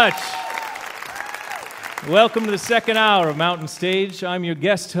so much. Welcome to the second hour of Mountain Stage. I'm your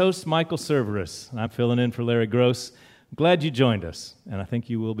guest host, Michael Cerveris. I'm filling in for Larry Groce. I'm glad you joined us, and I think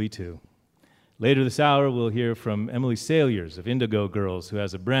you will be too. Later this hour, we'll hear from Emily Saliers of Indigo Girls, who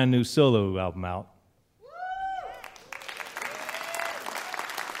has a brand new solo album out.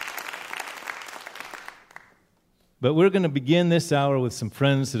 But we're going to begin this hour with some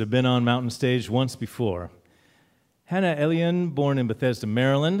friends that have been on Mountain Stage once before. Hannah Elian, born in Bethesda,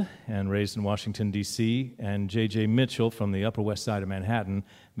 Maryland, and raised in Washington, D.C., and J.J. Mitchell from the Upper West Side of Manhattan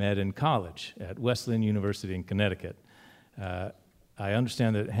met in college at Wesleyan University in Connecticut. I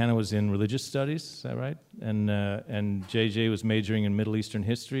understand that Hannah was in religious studies, is that right? And J.J. was majoring in Middle Eastern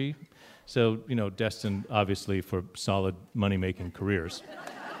history, so, destined, obviously, for solid money-making careers.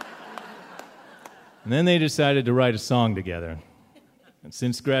 And then they decided to write a song together. And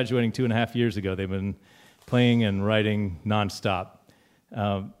since graduating 2.5 years ago, they've been playing and writing nonstop.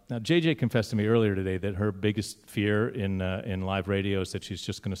 Now, JJ confessed to me earlier today that her biggest fear in live radio is that she's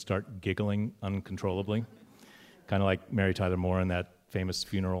just going to start giggling uncontrollably, kind of like Mary Tyler Moore in that famous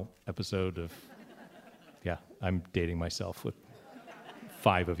funeral episode of, yeah, I'm dating myself with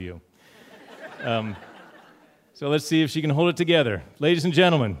 5 of you. So let's see if she can hold it together. Ladies and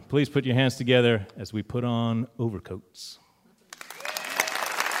gentlemen, please put your hands together as we put on Overcoats.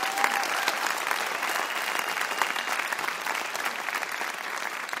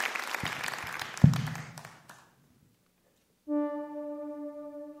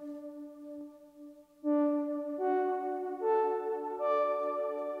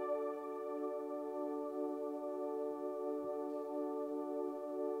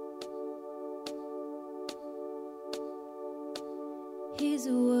 His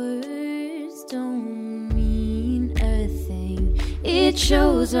words don't mean a thing. It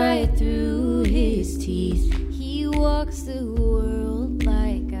shows right through his teeth. He walks the world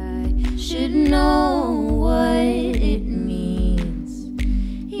like I should know what it means.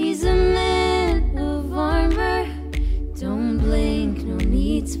 He's a man of armor. Don't blink, no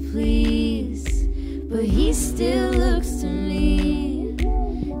need to please. But he still looks to me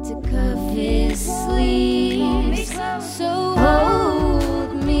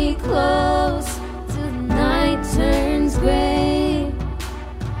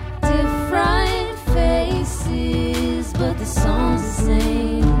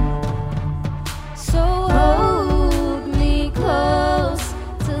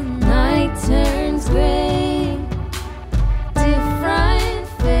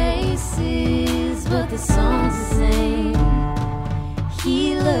song's the same.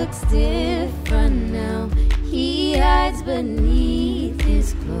 He looks different now. He hides beneath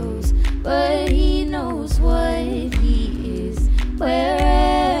his clothes, but he knows what he is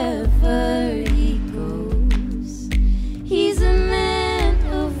wherever he goes. He's a man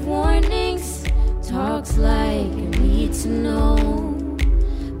of warnings, talks like you need to know,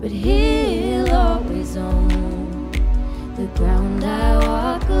 but he'll always own the ground I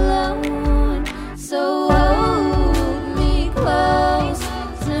walk alone. So hold me close,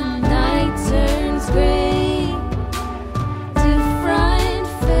 tonight turns gray. Different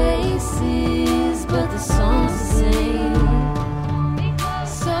faces, but the song's the same.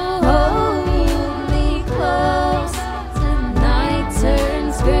 So hold me close, tonight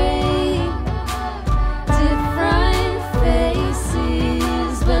turns gray. Different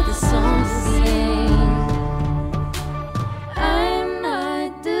faces, but the song's the same. I'm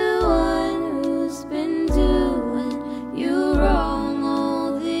not the one who's been doing you wrong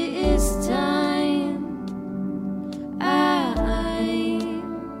all this time.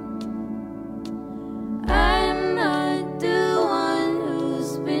 I'm not the one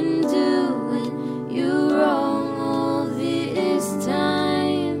who's been doing you wrong all this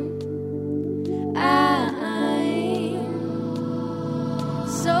time.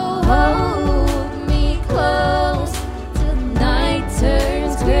 So hold me close till the night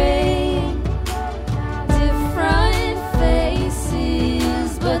turns gray. Different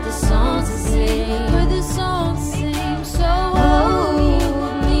faces, but the song's the same. But the song's the same. So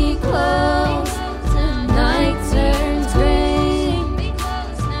hold me close till the night turns gray.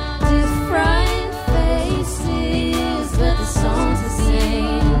 Different faces, but the song's the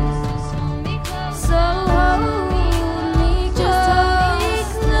same. So hold me close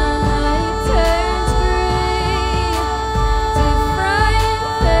till the night turns gray. Different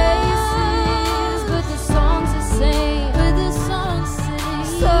faces, but the song's the same. But the song's the same.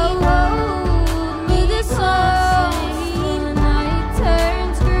 So hold me close till the night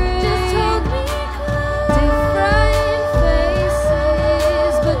turns gray. Just hold me close. Different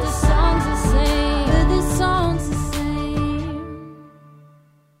faces, but the song's the same. But the song's the same.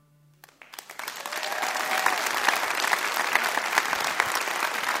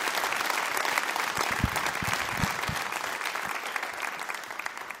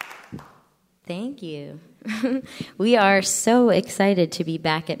 Thank you. We are so excited to be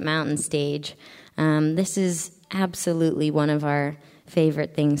back at Mountain Stage. This is absolutely one of our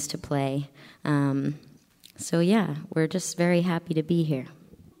favorite things to play. So yeah, we're just very happy to be here.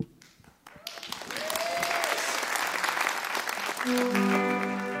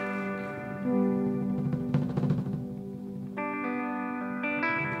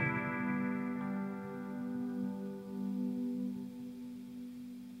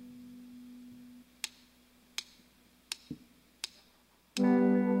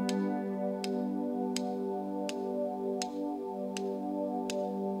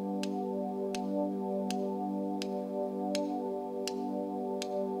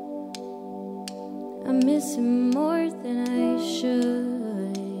 I miss him more than I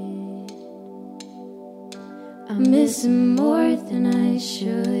should. I miss him more than I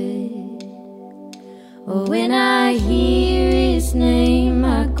should. Oh, when I hear his name,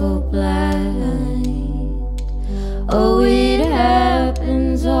 I go blind. Oh, it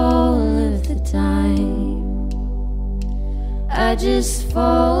happens all of the time. I just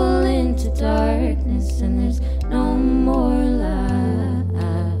fall into darkness and there's no more light.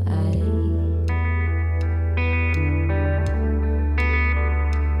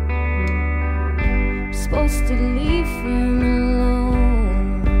 Supposed to leave him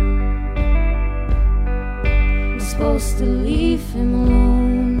alone. I'm supposed to leave him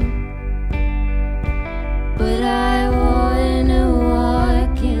alone, but I wanna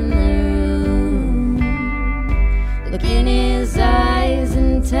walk in the room, look in his eyes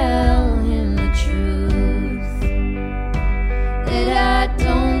and tell him the truth, that I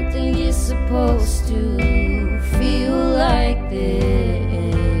don't think you're supposed to feel like this.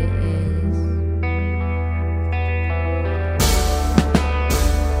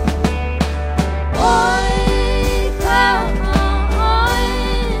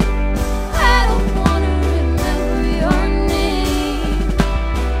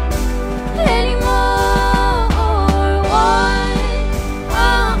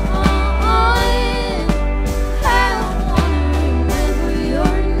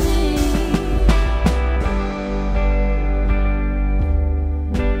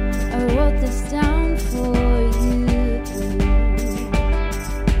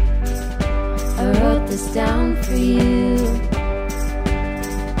 Down for you.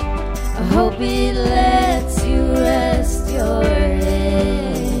 I hope it lasts. your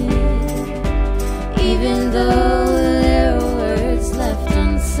head, even though there are words left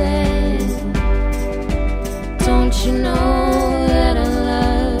unsaid. Don't you know that I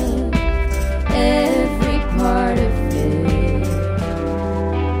love every part of it?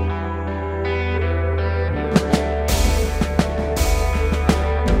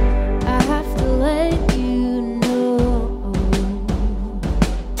 I have to let you know,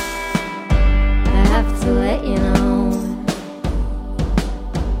 I have to let you know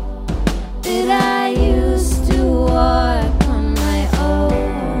that I used to walk on my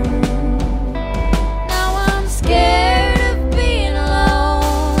own. Now I'm scared of being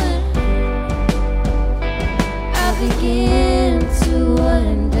alone. I begin to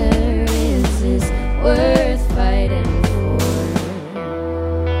wonder, is this worth fighting for?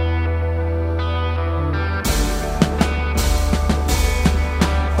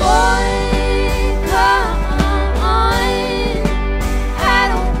 Boy, come on, I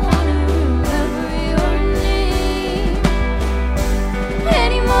don't wanna remember your name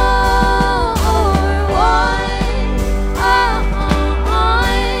anymore.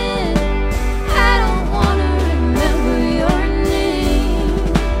 I don't wanna remember your name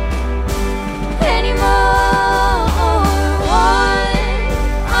anymore.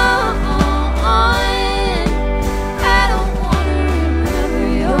 I don't wanna remember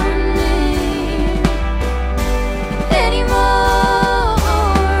your name anymore.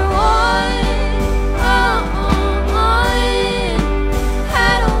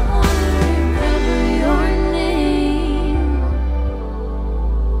 I don't wanna remember your name.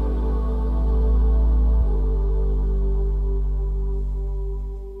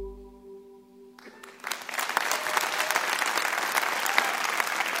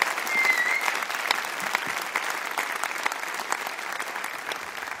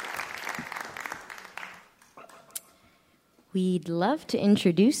 We'd love to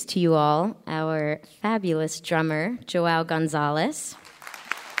introduce to you all our fabulous drummer, Joao Gonzalez.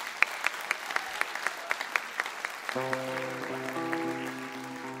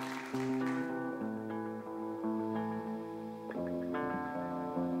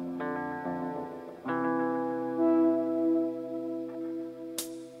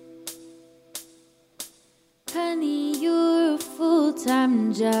 Honey, you're a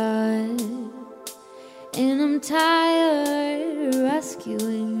full-time job, and I'm tired of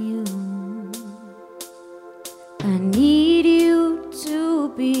rescuing you. I need you to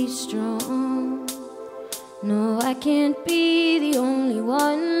be strong. No, I can't be the only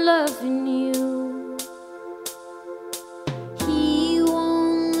one loving you. He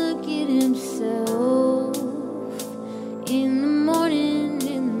won't look at himself in the morning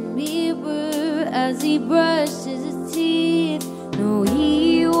in the mirror as he brushes his teeth. No,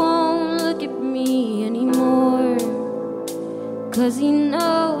 he won't look at me anymore, 'cause he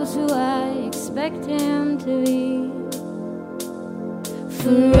knows who I expect him to be.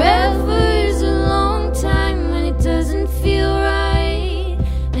 Forever's a long time when it doesn't feel right,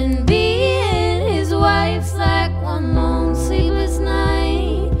 and being his wife's like one long sleepless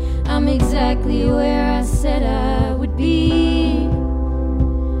night. I'm exactly where I said I would be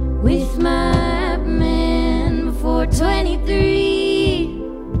with my man before 23,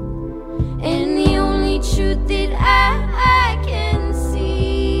 and the only truth that I can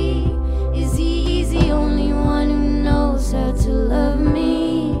see is he's the only one who knows how to love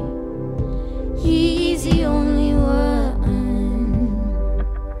me. He's the only one.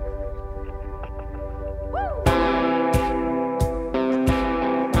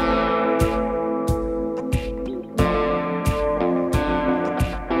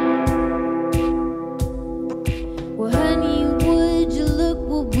 Well, honey, would you look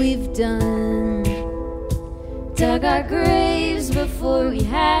what we've done? Dug our graves before we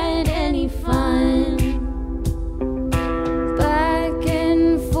had any fun. Back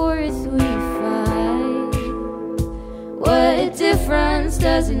and forth we fight. What difference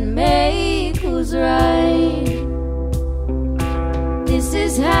does it make who's right? This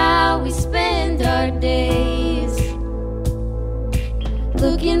is how we spend our days,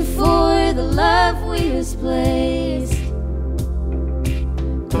 looking for the love we misplaced,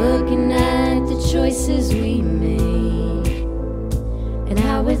 looking at the choices we made, and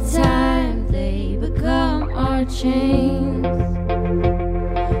how with time they become our chains.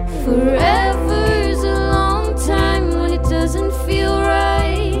 Forever's a long time when it doesn't feel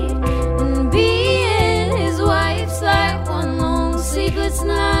right, and being his wife's like one long sleepless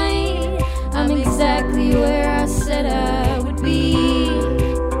night. I'm exactly where I said I would be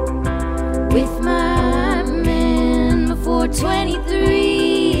with my man before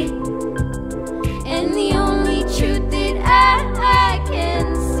 23, and the only truth that I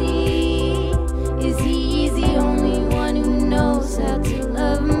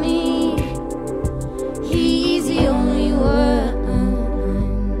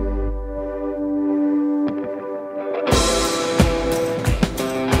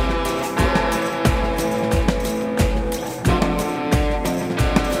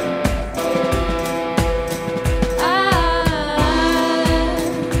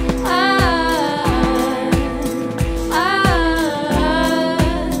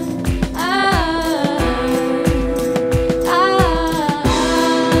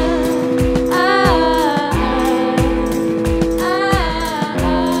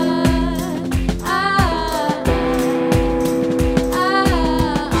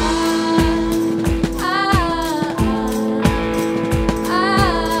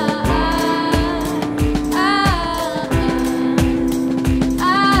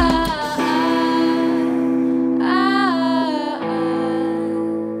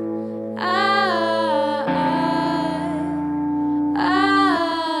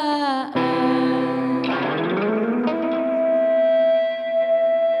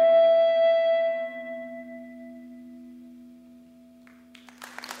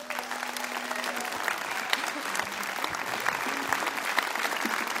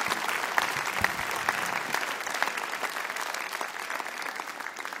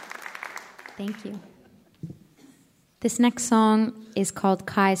Thank you. This next song is called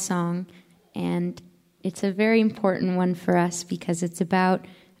Kai's Song, and it's a very important one for us because it's about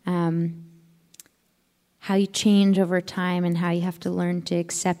how you change over time and how you have to learn to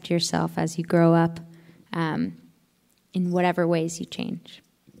accept yourself as you grow up in whatever ways you change.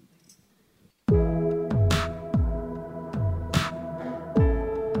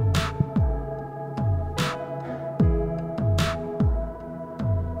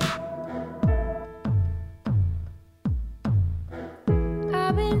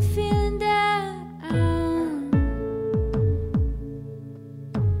 I've been feeling down.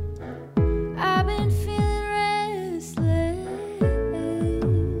 I've been feeling restless.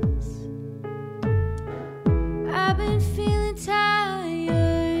 I've been feeling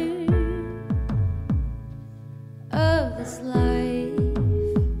tired of this life.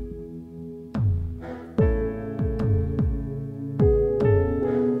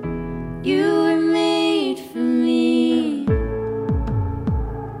 You were made for me.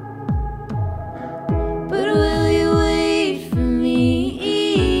 But will you wait for me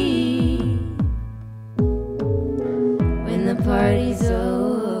when the party's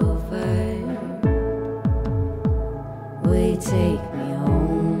over? Will you take me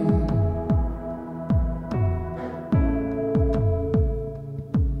home?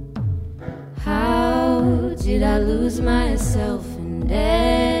 How did I lose myself and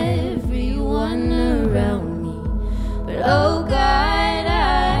everyone around me? But oh God,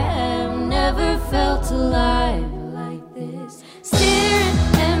 I have never felt alive like this. Staring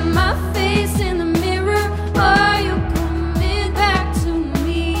at my face in the mirror, are you coming back to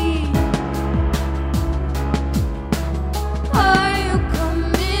me? Are you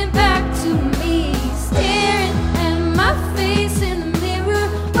coming back to me? Staring at my face in the mirror,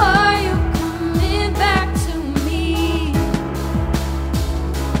 are you coming back to me?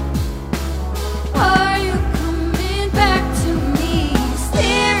 Are you coming back to me?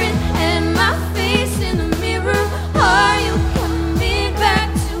 Staring at my face in the mirror, are you coming back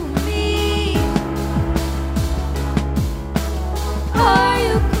to me? Are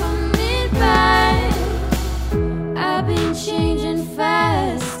you coming back? I've been changing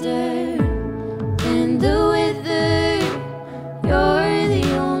faster than the weather. You're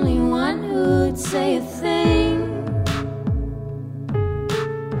the only one who'd say a thing.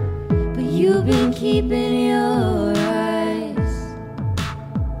 But you've been keeping your eyes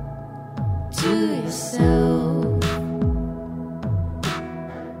to yourself.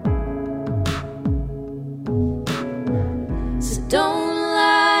 So don't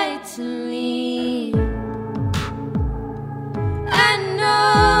lie to me. I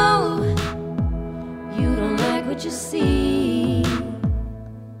know you don't like what you see,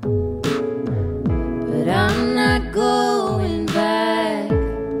 but I'm not going back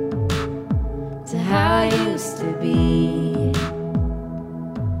to how I used to be.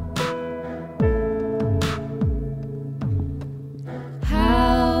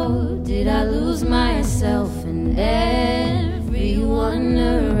 How did I lose myself and everyone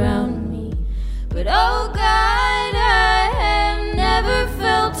around me? But oh God, I have never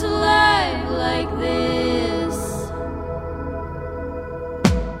felt alive like this.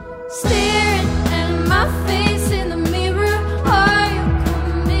 Staring at my face in the mirror, are you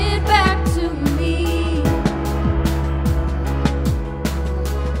coming back to me?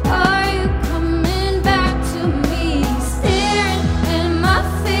 Are you coming back to me? Staring at my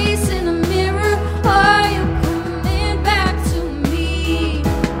face in the mirror, are you coming back to me?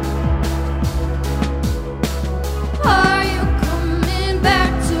 Are you coming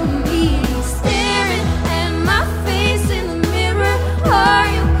back to me? Staring at my face in the mirror, are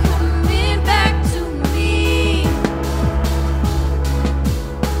you coming back to me?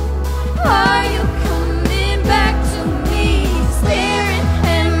 Are you coming back to me? Staring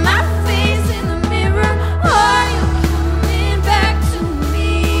at my face in the mirror, are you coming back to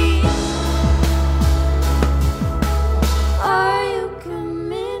me? Are you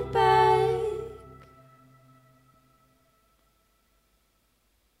coming back?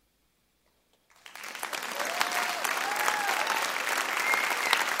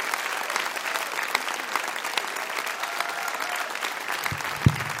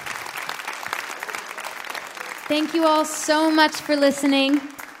 Thank you all so much for listening.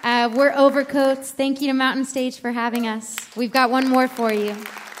 We're Overcoats. Thank you to Mountain Stage for having us. We've got one more for you.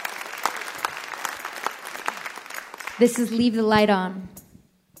 This is Leave the Light On.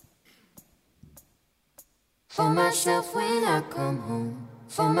 For myself when I come home.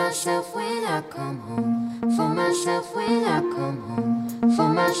 For myself when I come home. For myself when I come home. For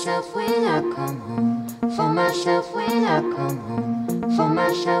myself when I come home. For myself when I come home. for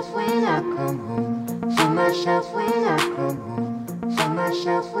myself when I come home, for myself when I come home, for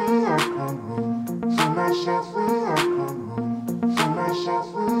myself when I come home, for myself when I come home, for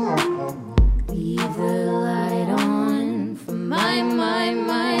myself when I come home. Leave the light on for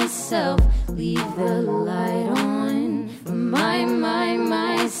myself. Leave the light on for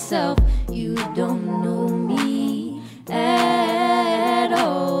myself. You don't know me at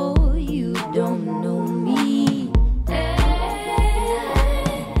all. You don't know me.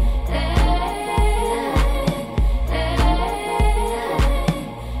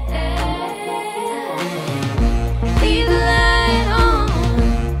 Leave the light on.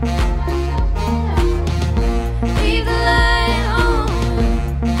 Leave the light on.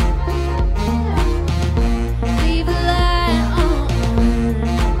 Leave the light on.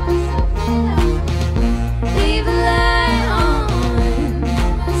 Leave the light on.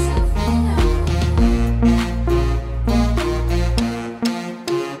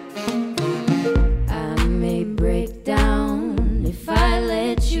 I may break down if I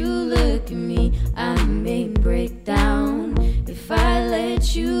let you look at me. I may break down if I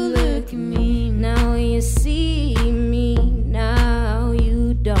let you look at me. Now you see me, now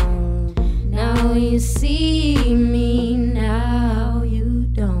you don't. Now you see me, now you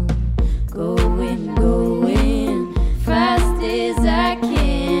don't. Going, fast as I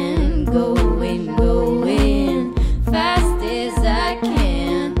can. Going, fast as I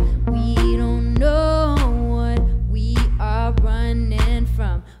can. We don't know what we are running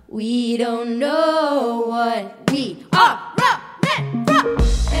from. We don't know what we are running from.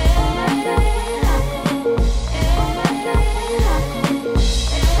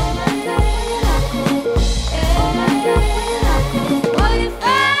 What if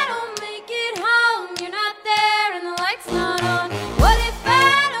I don't make it home? You're not there and the light's not on. What if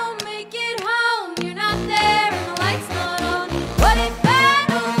I don't make it home? You're not there and the light's not on. What if I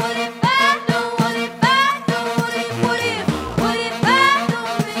don't, what if I don't, what if I don't, what if I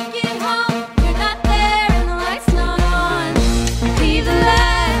don't make it home? You're not there and the light's not on. Leave the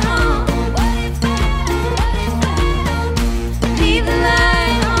light on. What if I don't, what if I don't? Leave the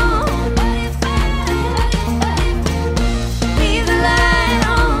light on. What if I don't, what if I don't? Leave the light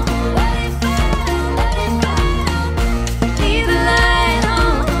on. What if I don't, what if I don't? Leave the light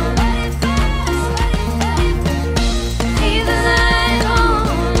on. What if I don't, leave the light on.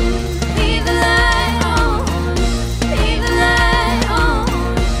 Leave the light on. Leave the light on.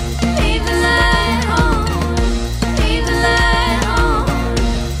 Leave the light on. Leave the light on.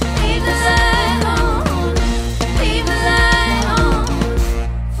 Leave the light on. Leave the light on.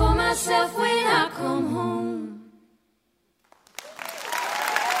 For myself when I come home.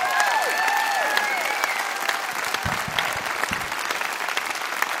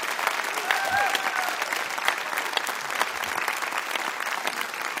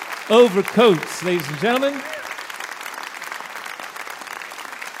 Overcoats, ladies and gentlemen.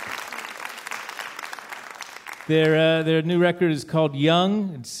 Their new record is called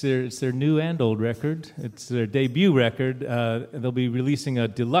Young. It's their new and old record. It's their debut record. They'll be releasing a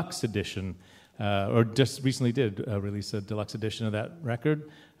deluxe edition, or just recently did release a deluxe edition of that record.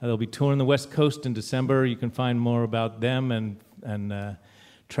 They'll be touring the West Coast in December. You can find more about them and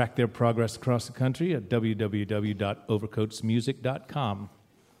track their progress across the country at www.overcoatsmusic.com.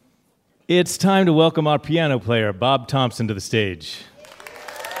 It's time to welcome our piano player, Bob Thompson, to the stage.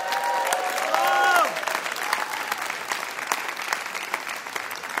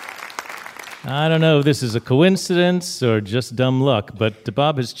 I don't know if this is a coincidence or just dumb luck, but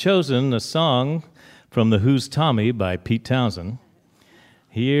Bob has chosen a song from The Who's Tommy by Pete Townsend.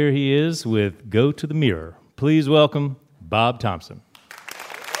 Here he is with Go to the Mirror. Please welcome Bob Thompson.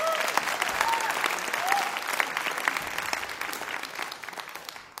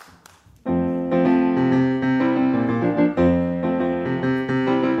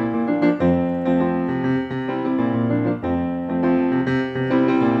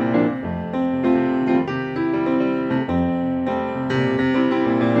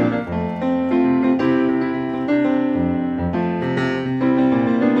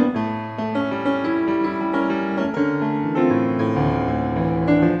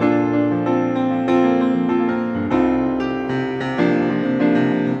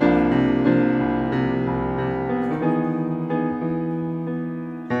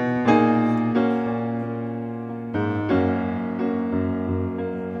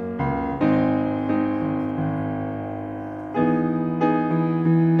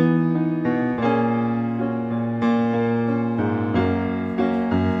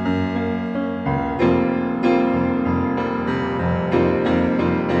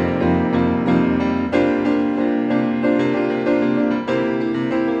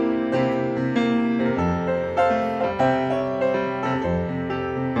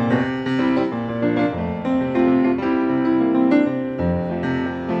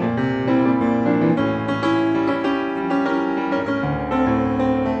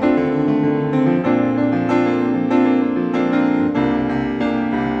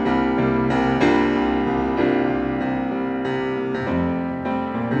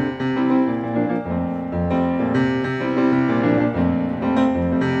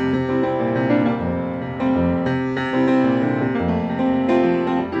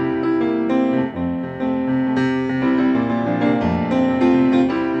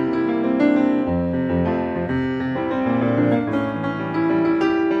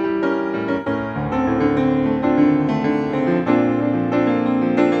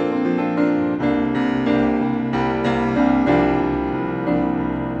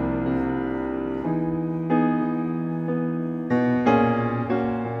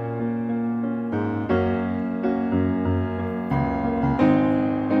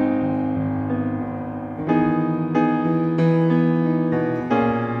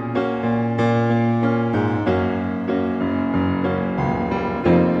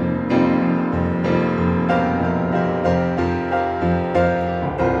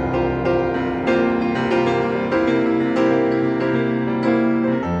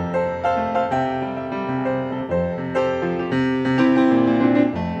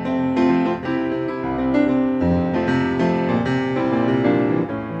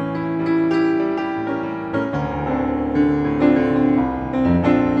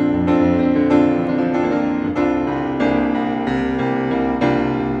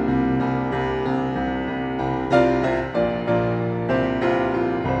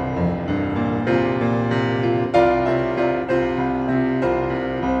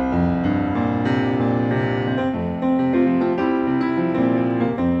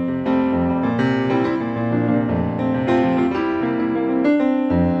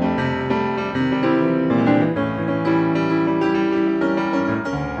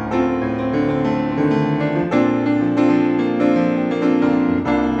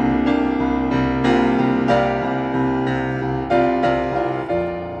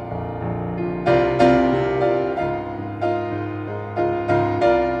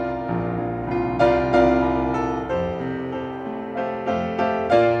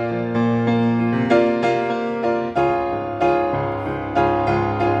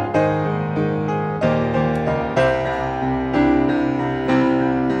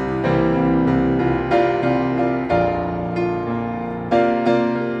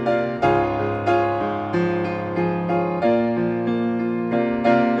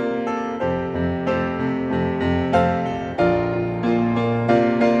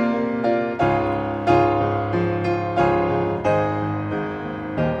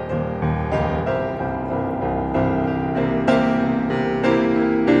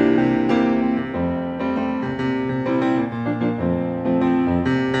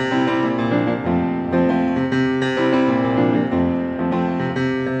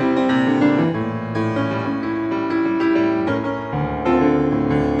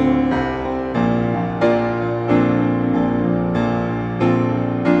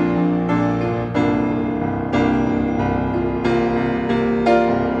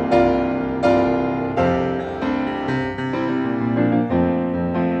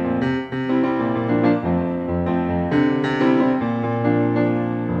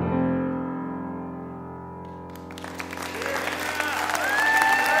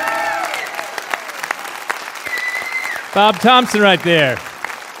 Bob Thompson right there.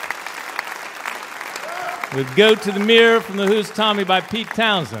 With Go to the Mirror from the Who's Tommy by Pete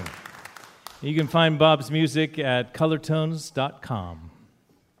Townsend. You can find Bob's music at colortones.com.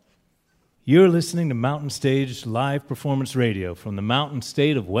 You're listening to Mountain Stage Live Performance Radio from the Mountain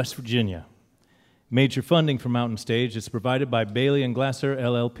State of West Virginia. Major funding for Mountain Stage is provided by Bailey & Glasser,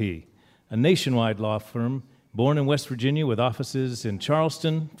 LLP, a nationwide law firm born in West Virginia with offices in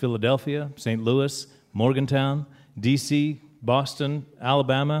Charleston, Philadelphia, St. Louis, Morgantown, D.C., Boston,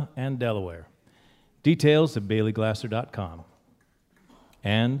 Alabama, and Delaware. Details at baileyglasser.com.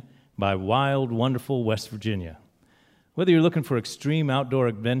 And by Wild, Wonderful West Virginia. Whether you're looking for extreme outdoor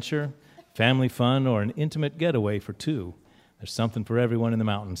adventure, family fun, or an intimate getaway for two, there's something for everyone in the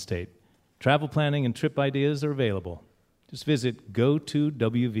Mountain State. Travel planning and trip ideas are available. Just visit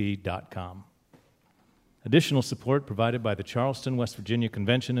go2wv.com. Additional support provided by the Charleston, West Virginia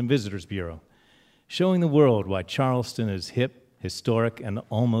Convention and Visitors Bureau, showing the world why Charleston is hip, historic, and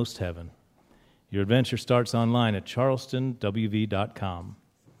almost heaven. Your adventure starts online at charlestonwv.com.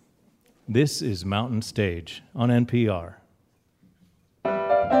 This is Mountain Stage on NPR.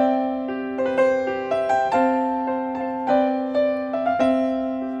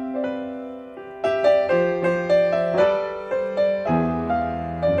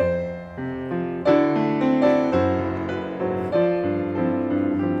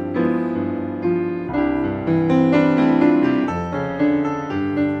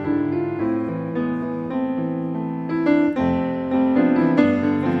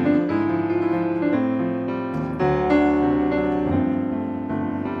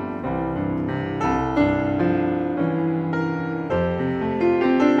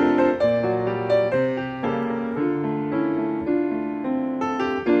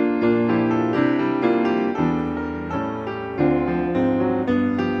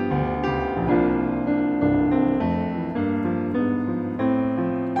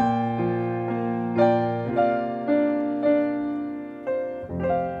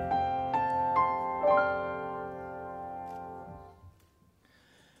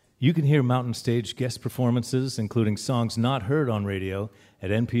 You can hear Mountain Stage guest performances, including songs not heard on radio, at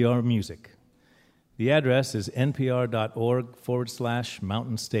NPR Music. The address is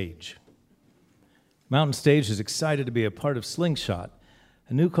npr.org/Mountain Stage. Mountain Stage is excited to be a part of Slingshot,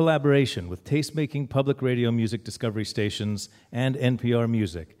 a new collaboration with taste-making public radio music discovery stations and NPR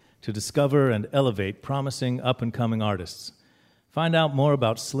Music to discover and elevate promising up-and-coming artists. Find out more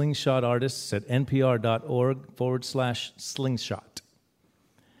about Slingshot artists at npr.org/Slingshot.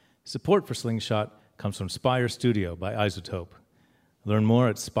 Support for Slingshot comes from Spire Studio by Isotope. Learn more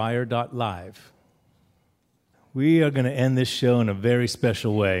at spire.live. We are going to end this show in a very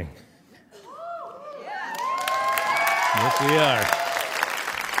special way. Yes, we are.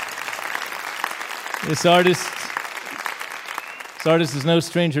 This artist is no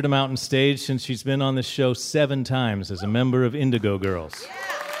stranger to Mountain Stage since she's been on this show 7 times as a member of Indigo Girls.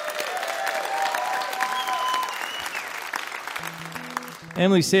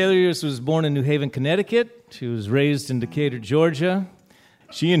 Emily Saliers was born in New Haven, Connecticut. She was raised in Decatur, Georgia.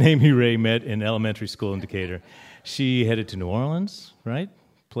 She and Amy Ray met in elementary school in Decatur. She headed to New Orleans, right?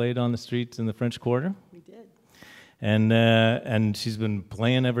 Played on the streets in the French Quarter. We did. And she's been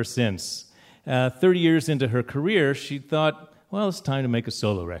playing ever since. 30 years into her career, she thought, well, it's time to make a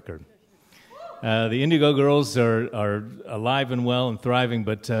solo record. The Indigo Girls are alive and well and thriving,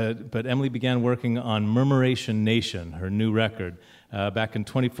 but Emily began working on Murmuration Nation, her new record, back in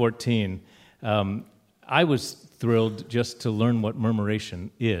 2014. I was thrilled just to learn what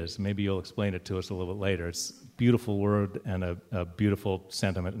murmuration is. Maybe you'll explain it to us a little bit later. It's a beautiful word and a beautiful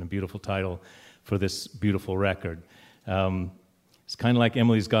sentiment and a beautiful title for this beautiful record. It's kind of like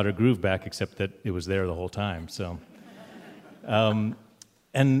Emily's Got Her Groove Back, except that it was there the whole time. So, and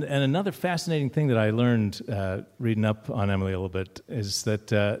another fascinating thing that I learned reading up on Emily a little bit is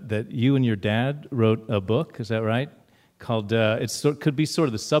that you and your dad wrote a book. Is that right? Called could be sort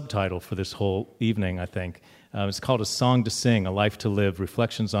of the subtitle for this whole evening, I think. It's called A Song to Sing, A Life to Live,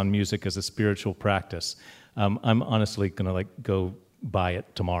 Reflections on Music as a Spiritual Practice. I'm honestly going to go buy it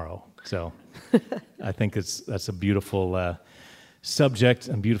tomorrow. So I think that's a beautiful subject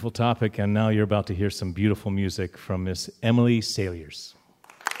and beautiful topic, and now you're about to hear some beautiful music from Miss Emily Saliers.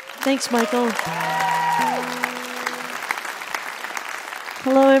 Thanks, Michael.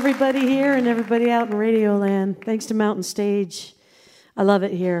 Hello, everybody here and everybody out in Radio Land. Thanks to Mountain Stage. I love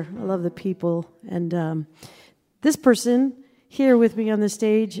it here. I love the people. And this person here with me on the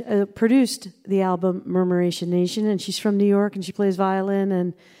stage produced the album Murmuration Nation, and she's from New York, and she plays violin,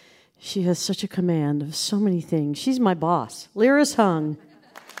 and she has such a command of so many things. She's my boss, Lyris Hung.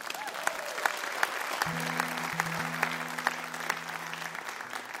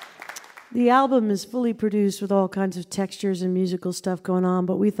 The album is fully produced with all kinds of textures and musical stuff going on,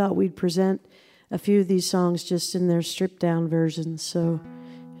 but we thought we'd present a few of these songs just in their stripped-down versions. So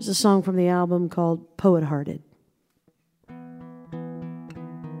here's a song from the album called Poet Hearted.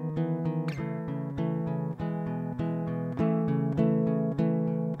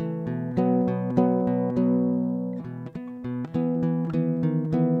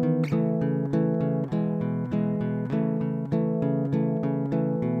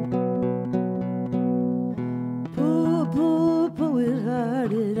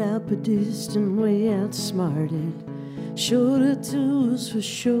 A distant way outsmarted, shorter tools for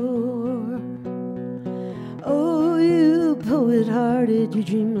sure. Oh, you poet-hearted, you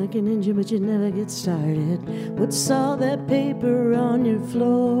dream like a ninja, but you never get started. What's all that paper on your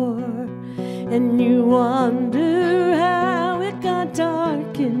floor? And you wonder how it got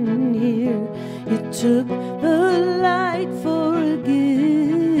dark in here. You took the light for a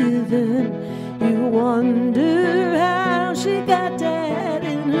given. You wonder how she got dead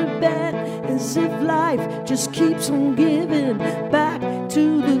in her bed, as if life just keeps on giving back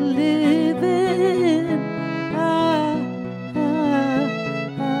to the living.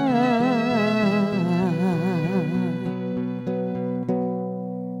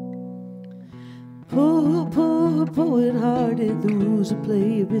 Poor poet-hearted, the rules of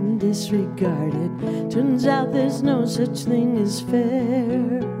play have been disregarded. Turns out there's no such thing as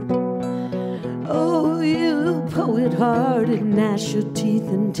fair. Oh, you poet-hearted, gnash your teeth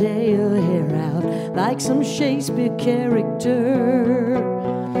and tear your hair out like some Shakespeare character.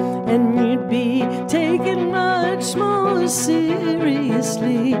 And you'd be taken much more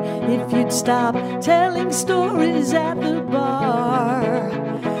seriously if you'd stop telling stories at the bar.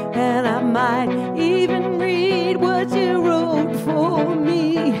 And I might even read what you wrote for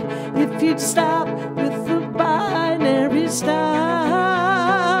me if you'd stop with the binary star.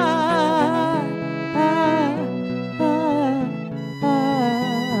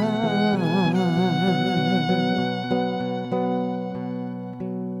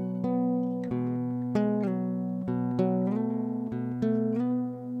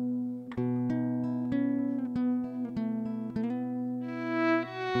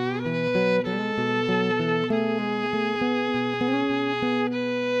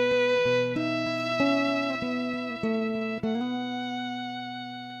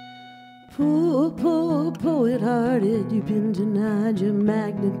 Poor poet-hearted, you've been denied your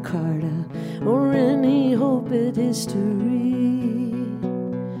Magna Carta or any hope at history.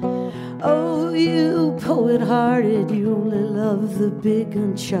 Oh, you poet-hearted, you only love the big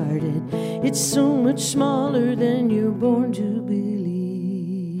uncharted. It's so much smaller than you're born to believe.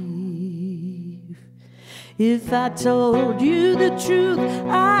 If I told you the truth,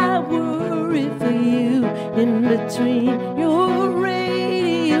 I worry for you in between your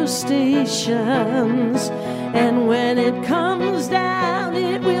radio stations. And when it comes down,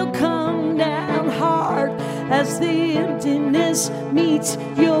 it will come down hard as the emptiness meets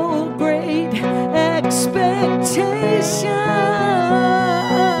your great expectations.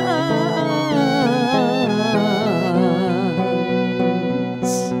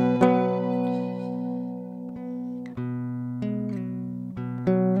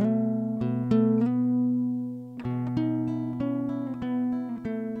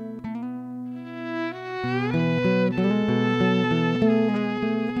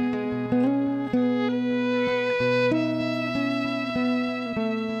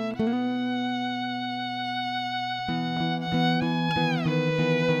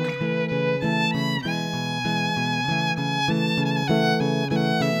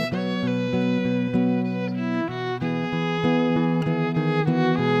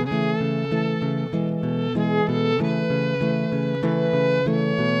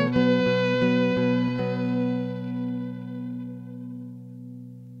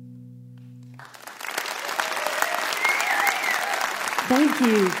 Thank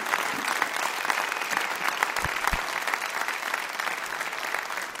you.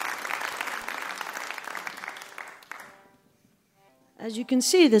 As you can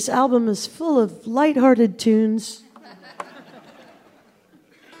see, this album is full of lighthearted tunes.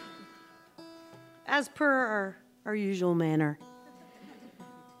 As per our usual manner.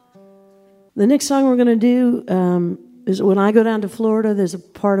 The next song we're going to do is when I go down to Florida, there's a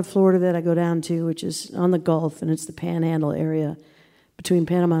part of Florida that I go down to, which is on the Gulf, and it's the Panhandle area between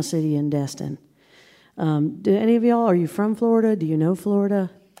Panama City and Destin. Do any of y'all, are you from Florida? Do you know Florida?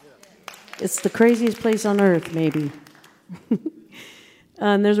 It's the craziest place on earth, maybe.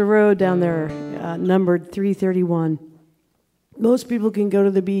 And there's a road down there numbered 331. Most people can go to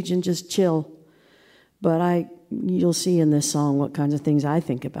the beach and just chill. But you'll see in this song what kinds of things I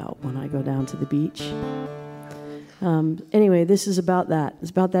think about when I go down to the beach. Anyway, this is about that.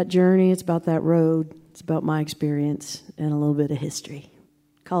 It's about that journey. It's about that road. It's about my experience and a little bit of history.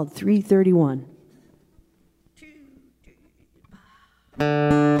 Called 331.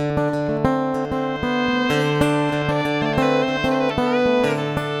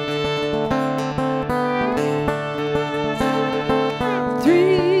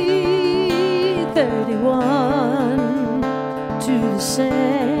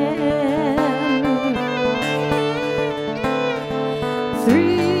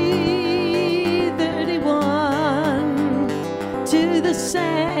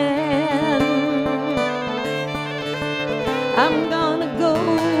 I'm gonna go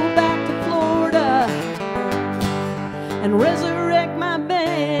back to Florida and resurrect my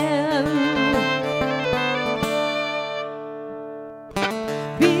band.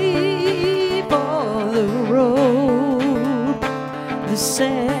 Before the road, the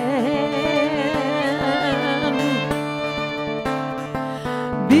sand.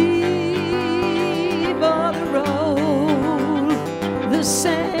 Before the road, the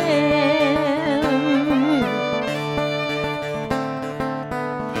sand.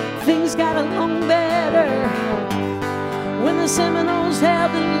 Things got along better when the Seminoles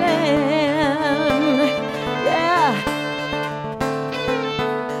held the land. Yeah.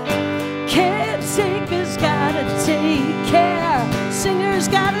 Caretakers gotta take care, singers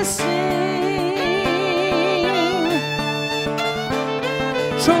gotta sing.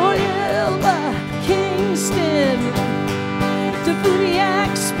 Troy, Elba, Kingston, to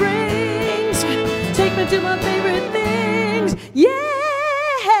Funiac Springs, take me to my favorite things. Yeah.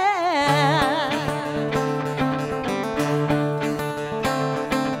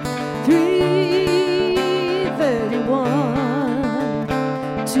 331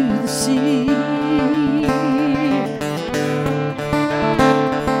 to the sea.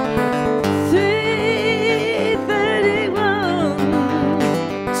 331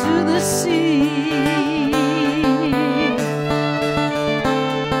 to the sea.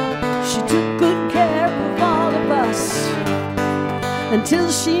 She took good care of all of us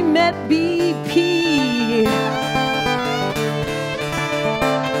until she met BP.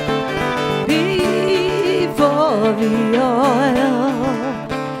 Before the oil,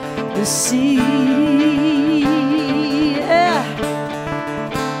 the sea, yeah.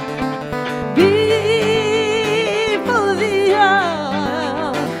 Before the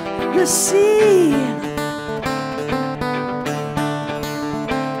oil, the sea.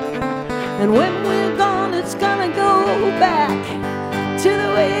 And when we're gone, it's gonna go back to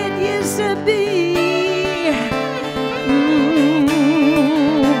the way it used to be.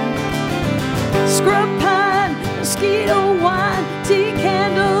 Scrub pine, mosquito wine, tea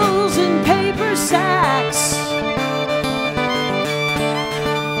candles and paper sacks.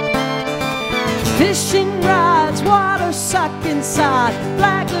 Fishing rods, water sucked inside,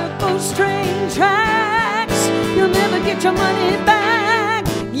 black ghost train tracks. You'll never get your money back.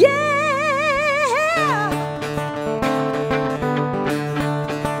 Yeah.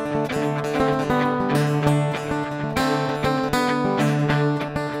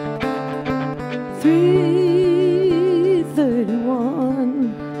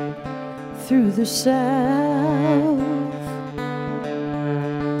 331 through the south.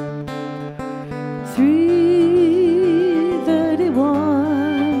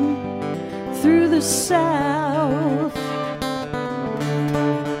 331 through the south.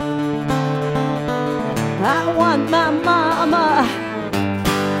 I want my mama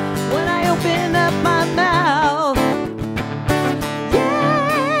when I open up my mouth.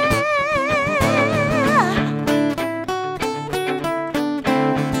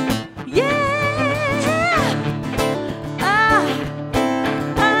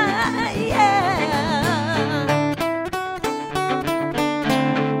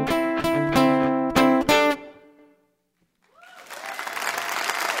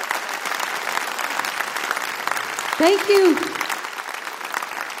 Thank you.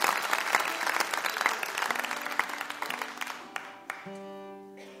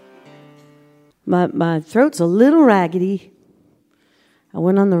 My throat's a little raggedy. I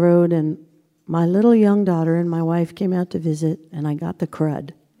went on the road and my little young daughter and my wife came out to visit and I got the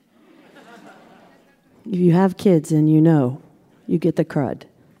crud. If you have kids and you know, you get the crud.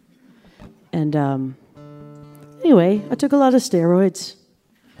 And anyway, I took a lot of steroids.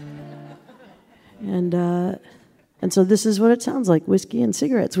 And so this is what it sounds like, whiskey and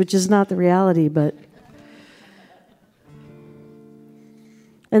cigarettes, which is not the reality, but...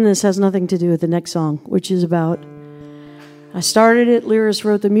 And this has nothing to do with the next song, which is about I started it, Lyris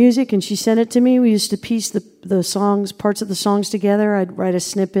wrote the music, and she sent it to me. We used to piece the songs, parts of the songs together. I'd write a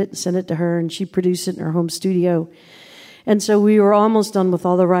snippet and send it to her, and she'd produce it in her home studio. And so we were almost done with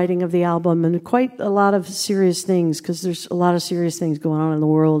all the writing of the album, and quite a lot of serious things, because there's a lot of serious things going on in the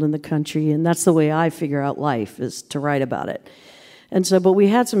world and the country, and that's the way I figure out life, is to write about it. And so, but we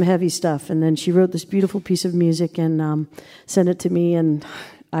had some heavy stuff, and then she wrote this beautiful piece of music and sent it to me, and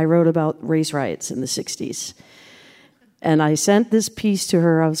I wrote about race riots in the 60s. And I sent this piece to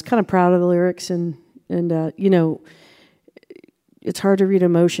her. I was kind of proud of the lyrics, and you know, it's hard to read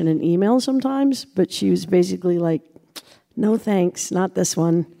emotion in email sometimes, but she was basically like, no thanks, not this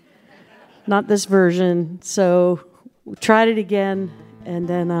one, not this version. So we tried it again, and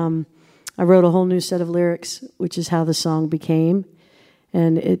then I wrote a whole new set of lyrics, which is how the song became,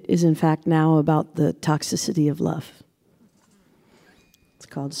 and it is in fact now about the toxicity of love. It's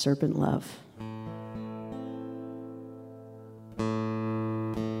called Serpent Love.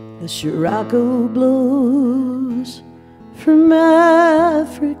 The Scirocco blows from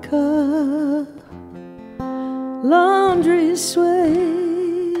Africa. Laundry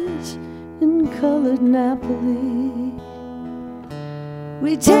sways in colored Napoli.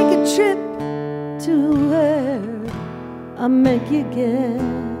 We take a trip to where I make you guess.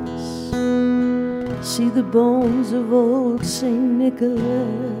 See the bones of old St.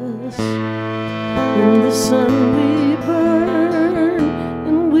 Nicholas. In the sun we burn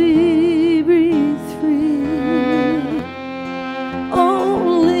and we breathe free.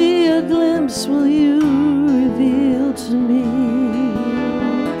 Only a glimpse will you reveal to me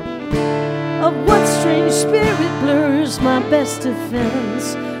of what strange spirit blurs my best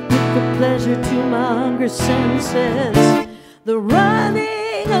defense with the pleasure to my hungry senses. The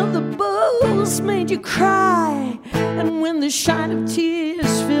running of the bulls made you cry, and when the shine of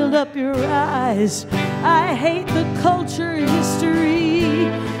tears filled up your eyes, I hate the culture history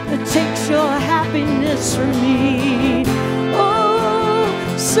that takes your happiness from me. Oh,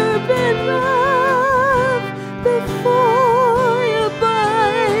 serpent love, before you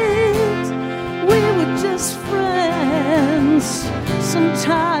bite, we were just friends.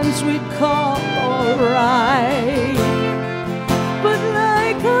 Sometimes we'd call alright, but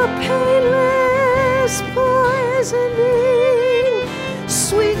like a painless poisoning,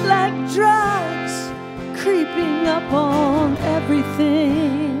 sweet like drugs, creeping up on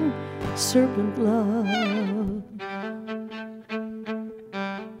everything. Serpent love.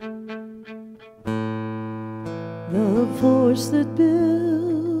 The force that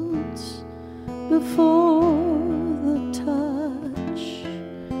builds before the touch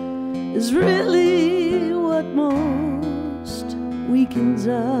is really what most weakens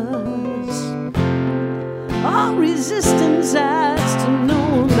us. Our resistance adds to no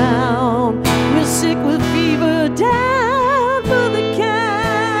amount. We're sick with fever, down for the count.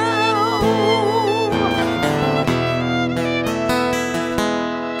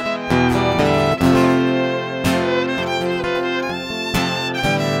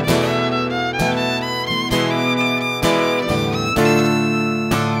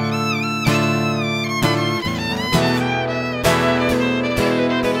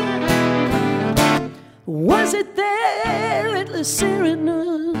 Was it there at La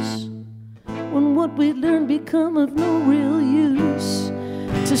Serena's when what we learned become of no real use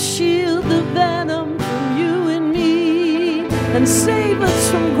to shield the venom from you and me and save us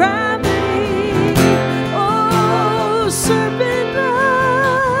from gravity? Oh, serpent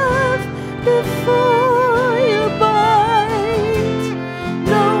love, before you bite,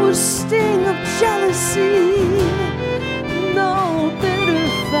 no sting of jealousy, no bitter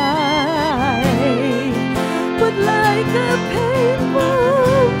fight, but like a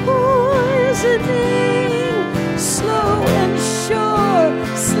painful poisoning, slow and sure,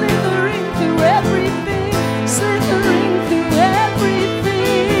 slithering through everything, slithering through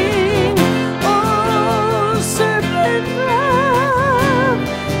everything. Oh, serpent love,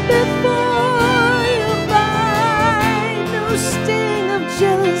 before you bite, no sting of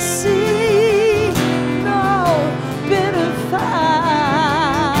jealousy, no bitter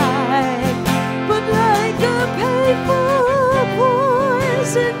fight, but like a painful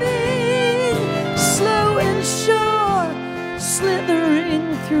poisoning, slow and sure, slithering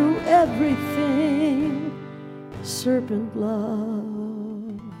through everything. Serpent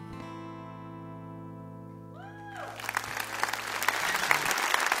love.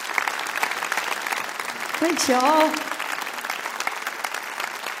 Thanks, y'all.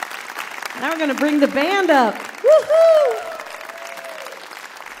 Now we're going to bring the band up. Woohoo!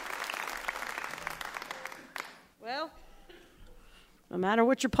 Well, no matter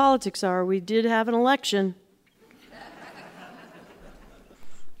what your politics are, we did have an election.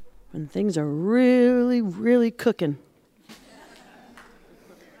 when things are really, really cooking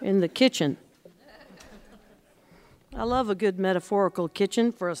in the kitchen. I love a good metaphorical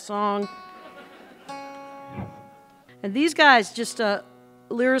kitchen for a song. And these guys just,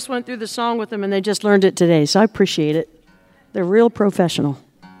 Lyris went through the song with them and they just learned it today, so I appreciate it. They're real professional.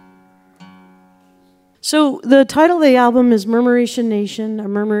 So the title of the album is Murmuration Nation. A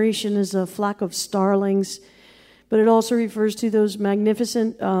murmuration is a flock of starlings, but it also refers to those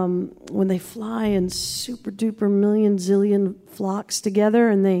magnificent, when they fly in super duper million zillion flocks together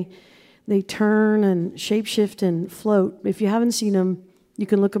and they turn and shapeshift and float. If you haven't seen them, you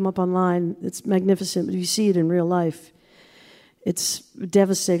can look them up online. It's magnificent, but if you see it in real life, it's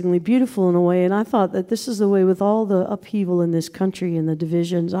devastatingly beautiful in a way. And I thought that this is the way with all the upheaval in this country and the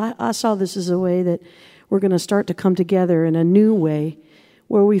divisions. I saw this as a way that we're going to start to come together in a new way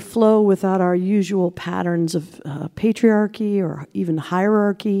where we flow without our usual patterns of patriarchy or even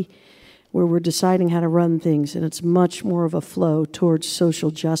hierarchy, where we're deciding how to run things. And it's much more of a flow towards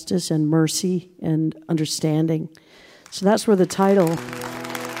social justice and mercy and understanding. So that's where the title...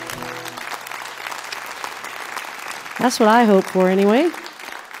 That's what I hope for anyway.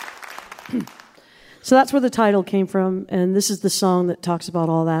 So that's where the title came from, and this is the song that talks about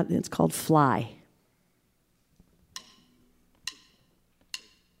all that. It's called Fly.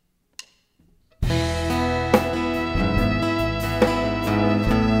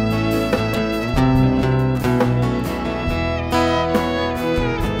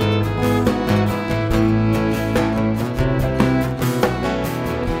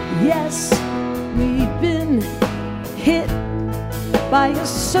 Yes, we've been hit by a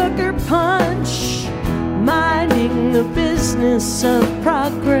sucker punch, minding the business of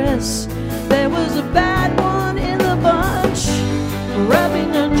progress. There was a bad one in the bunch,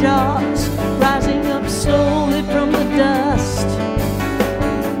 rubbing our jaws, rising up slowly from the dust,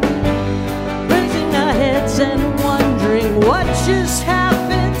 raising our heads and wondering what just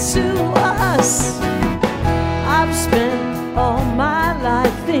happened to us. I've spent all my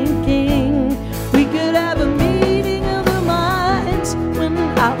life thinking we could have a meeting of the minds. When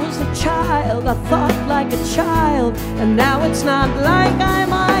I was a child, I thought like a child, and now it's not like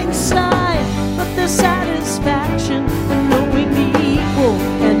I'm Einstein, but the satisfaction of knowing the equal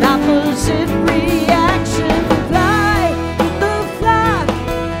and opposite reaction. Fly with the flock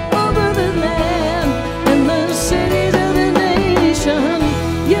over the land and the cities of the nation.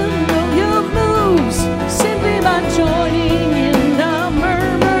 You know your moves simply by joining in the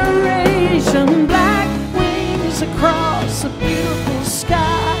murmuration. Black wings across a beautiful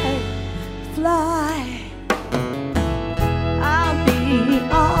sky. Fly. I'll be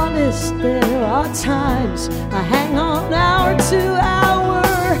honest, there are times I hang on hour to hour,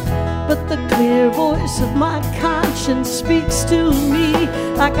 but the clear voice of my conscience speaks to me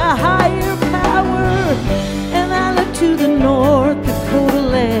like a higher power. And I look to the North Dakota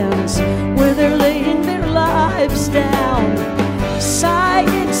lands where they're laying their lives down.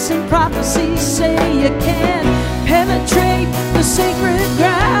 Science and prophecy say you can't penetrate the sacred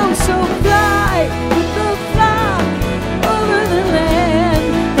ground. So fly with the flock over the land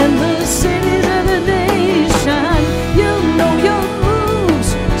and the cities of the nation. You'll know your moves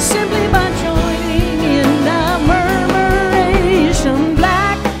simply by joining in the murmuration.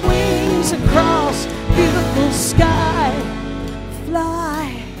 Black wings across beautiful sky.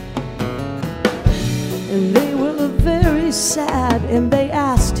 Fly. And they were very sad, and they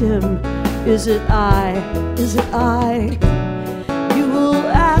asked him, is it I? Is it I? You will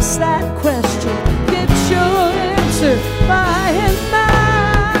ask that question, get your answer by and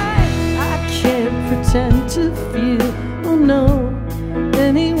by. I can't pretend to feel, oh no,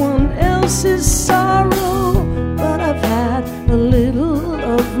 anyone else's sorrow, but I've had a little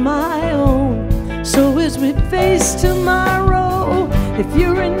of my own. So as we face tomorrow, if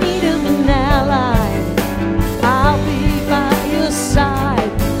you're in need of an ally, I'll be by your side.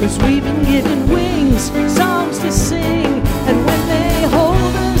 'Cause we've been given wings, songs to sing, and when they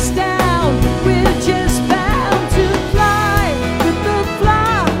hold us down, we're just bound to fly with the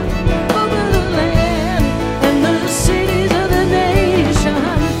flock over the land and the cities of the nation.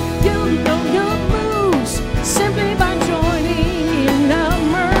 You'll know your moves simply by joining in the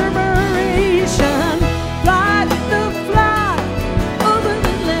murmuration. Fly with the flock over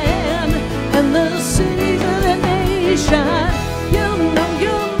the land and the cities of the nation. You'll know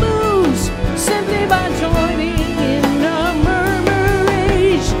your moves simply by joining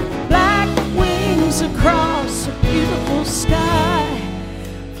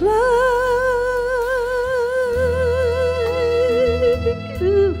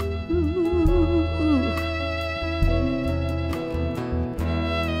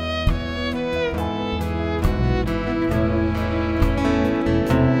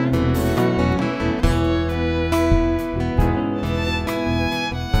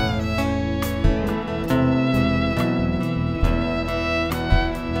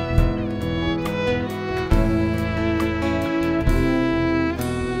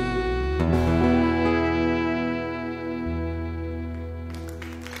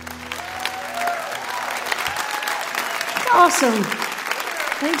awesome.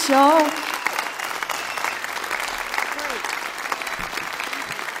 Thanks, y'all.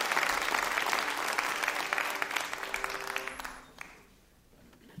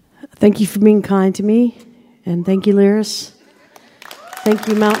 Thank you for being kind to me, and thank you, Lyris. Thank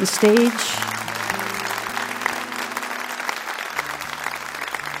you, Mountain Stage.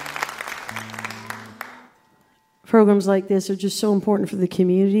 Programs like this are just so important for the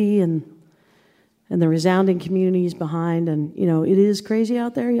community and the resounding communities behind. And, you know, it is crazy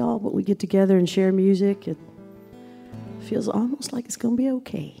out there, y'all, but we get together and share music. It feels almost like it's going to be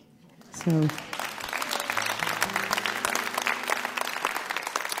okay. So,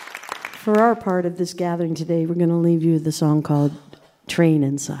 for our part of this gathering today, we're going to leave you with a song called Train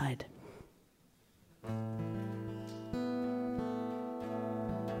Inside.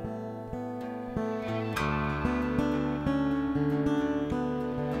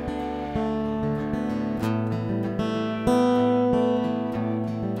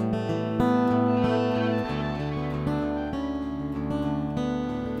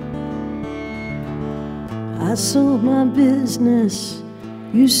 I sold my business,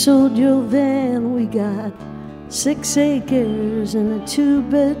 you sold your van. We got 6 acres and a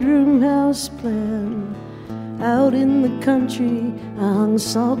 2-bedroom house plan. Out in the country, I hung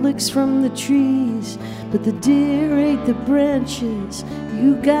salt licks from the trees, but the deer ate the branches.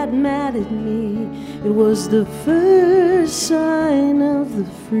 You got mad at me. It was the first sign of the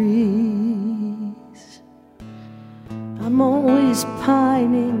freeze. I'm always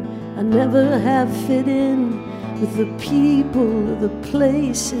pining, I never have fit in with the people or the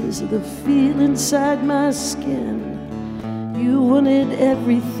places or the feel inside my skin. You wanted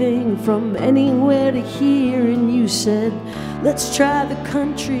everything from anywhere to here, and you said, let's try the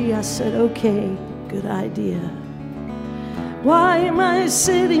country. I said, okay, good idea. Why am I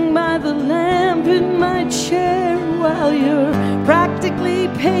sitting by the lamp in my chair while you're practically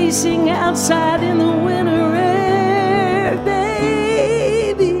pacing outside in the winter air?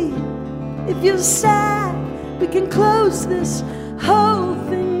 Baby, if you're sad, we can close this whole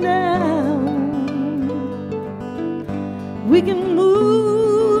thing down. We can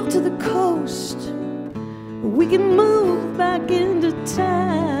move to the coast, we can move back into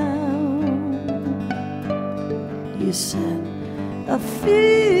town. You said, I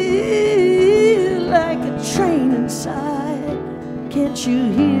feel like a train inside. Can't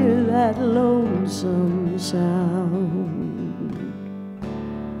you hear that lonesome sound?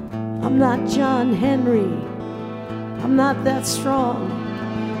 I'm not John Henry, I'm not that strong.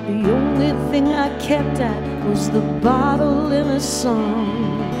 The only thing I kept at was the bottle and a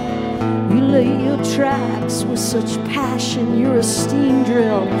song. You lay your tracks with such passion, you're a steam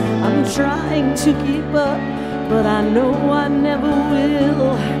drill. I'm trying to keep up, but I know I never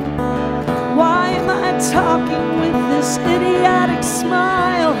will. Why am I talking with this idiotic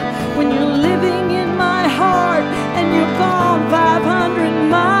smile when you're living in my heart and you're gone 500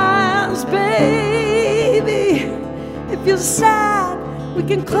 miles, baby? If you're sad, we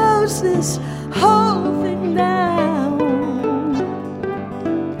can close this whole thing down.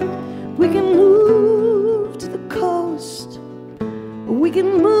 We can move to the coast, or we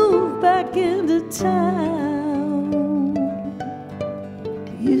can move back into town.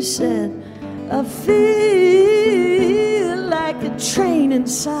 You said, I feel like a train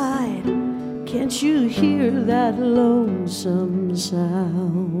inside. Can't you hear that lonesome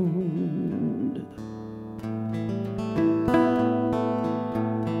sound?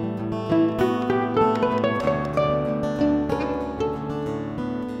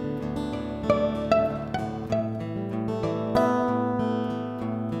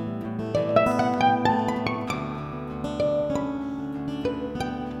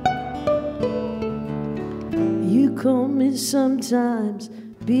 Call me sometimes,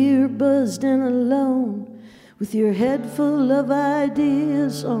 beer buzzed and alone, with your head full of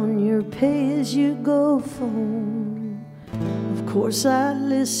ideas on your pay-as-you-go phone. Of course I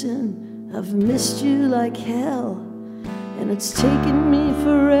listen, I've missed you like hell, and it's taken me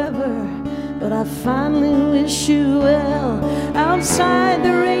forever, but I finally wish you well. Outside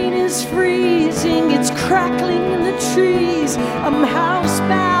the rain is freezing, it's crackling in the trees. I'm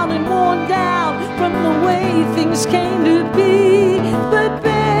housebound and worn down from the way things came to be. But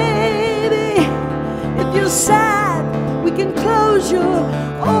baby, if you're sad, we can close your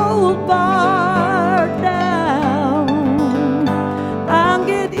old bar down. I'll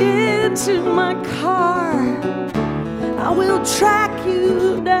get into my car, I will track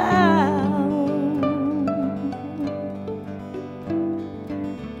you down.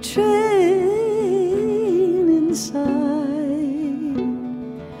 Train inside,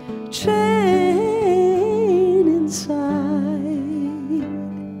 train inside.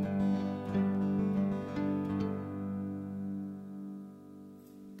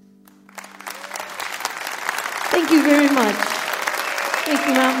 you very much. Thank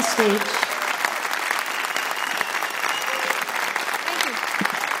you, Mountain Stage.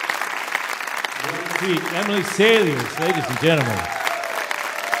 Sweet. Emily Saliers, ladies and gentlemen.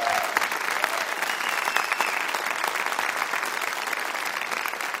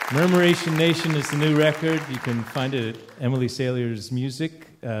 Murmuration Nation is the new record. You can find it at Emily Saliers Music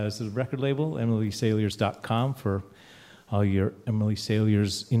as the record label, emilysaliers.com for all your Emily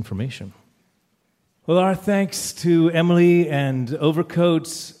Saliers information. Well, our thanks to Emily and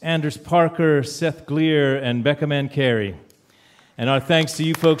Overcoats, Anders Parker, Seth Glier, and Becca Mancari. And our thanks to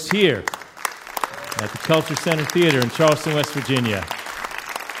you folks here at the Culture Center Theater in Charleston, West Virginia.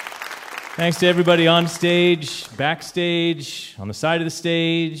 Thanks to everybody on stage, backstage, on the side of the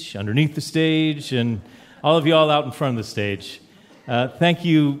stage, underneath the stage, and all of you all out in front of the stage. Thank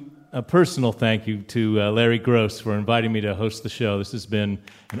you, a personal thank you to Larry Groce for inviting me to host the show. This has been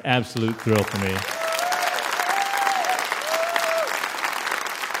an absolute thrill for me.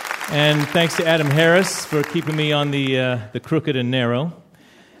 And thanks to Adam Harris for keeping me on the crooked and narrow.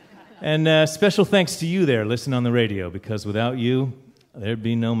 And special thanks to you there, listening on the radio, because without you, there'd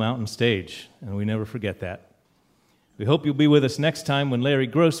be no Mountain Stage, and we never forget that. We hope you'll be with us next time when Larry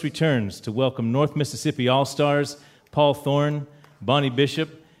Groce returns to welcome North Mississippi All-Stars Paul Thorne, Bonnie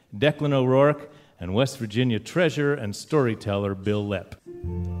Bishop, Declan O'Rourke, and West Virginia treasure and storyteller Bill Lepp.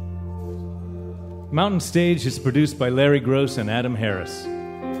 Mountain Stage is produced by Larry Groce and Adam Harris.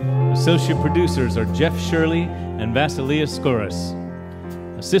 Associate producers are Jeff Shirley and Vasilia Skouras.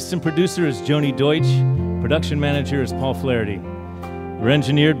 Assistant producer is Joni Deutsch. Production manager is Paul Flaherty. We're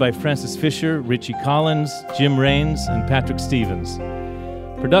engineered by Francis Fisher, Richie Collins, Jim Raines, and Patrick Stevens.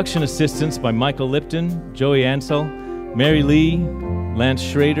 Production assistance by Michael Lipton, Joey Ansel, Mary Lee, Lance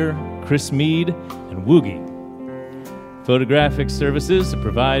Schrader, Chris Mead, and Woogie. Photographic services are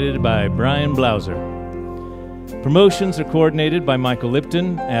provided by Brian Blauser. Promotions are coordinated by Michael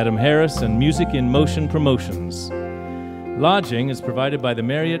Lipton, Adam Harris, and Music in Motion Promotions. Lodging is provided by the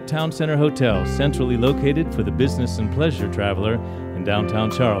Marriott Town Center Hotel, centrally located for the business and pleasure traveler in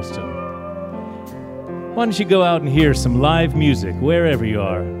downtown Charleston. Why don't you go out and hear some live music wherever you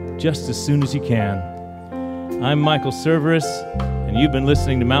are, just as soon as you can. I'm Michael Cerveris, and you've been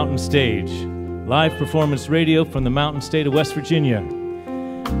listening to Mountain Stage, live performance radio from the Mountain State of West Virginia.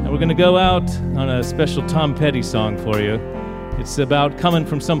 And we're going to go out on a special Tom Petty song for you. It's about coming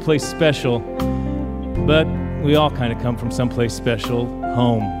from someplace special, but we all kind of come from someplace special,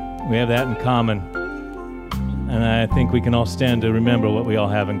 home. We have that in common. And I think we can all stand to remember what we all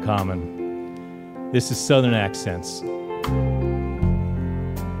have in common. This is Southern Accents.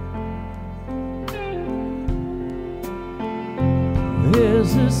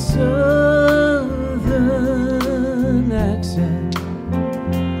 There's a Southern accent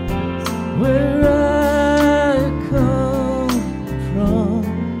where I come from.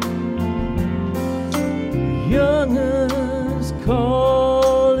 Youngers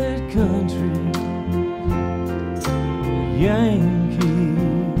call it country,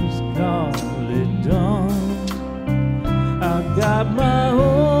 Yankees call it dawn. I've got my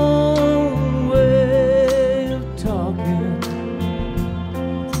own way of talking,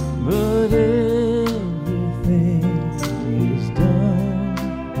 but everything is done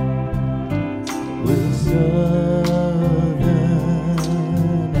with Southern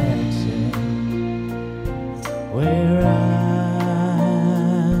accent. Where I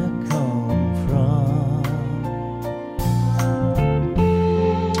come from.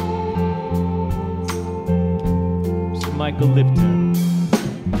 Mr. Michael Lipton.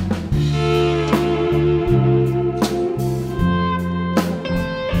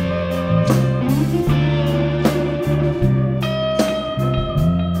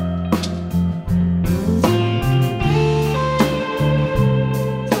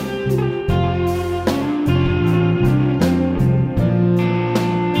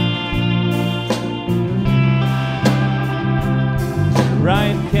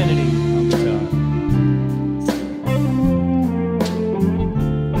 Ryan Kennedy on guitar.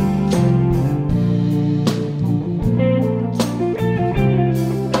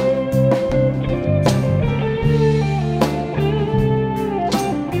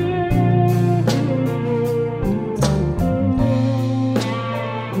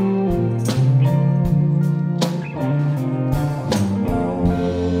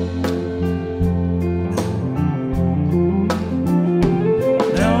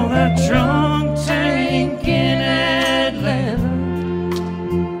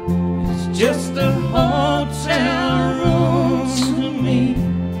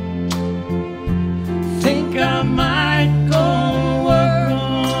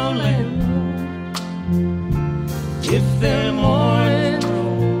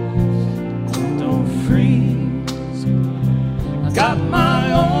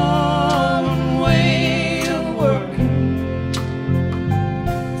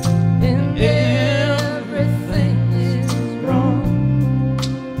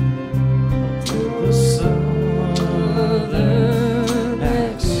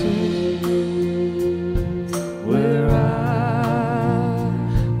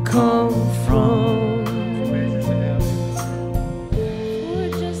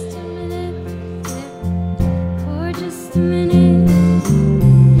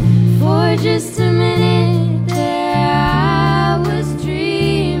 just a minute there I was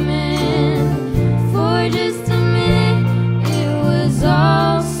dreaming. For just a minute it was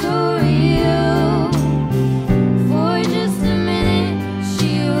all so real. For just a minute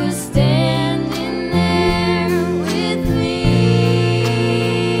she was standing there with me.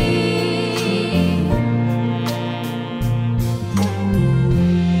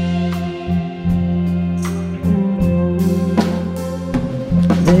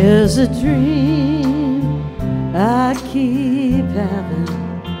 There's a dream I keep having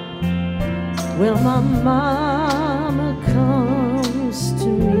when my mama comes to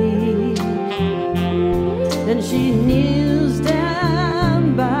me and she kneels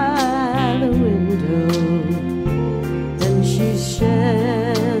down by the window and she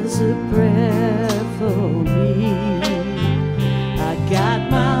shares a prayer for me. I got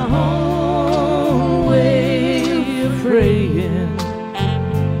my own way of praying,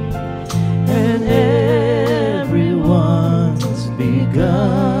 and everyone's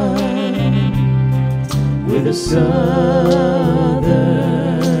begun with a southern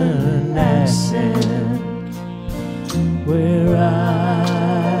accent where I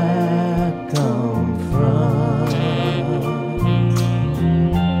come from.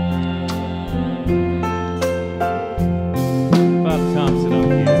 Bob Thompson up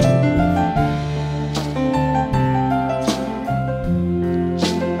here.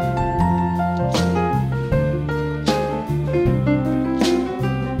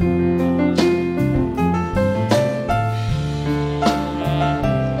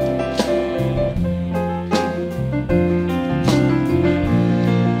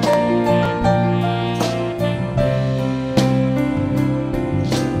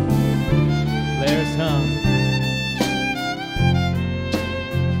 There's Hum.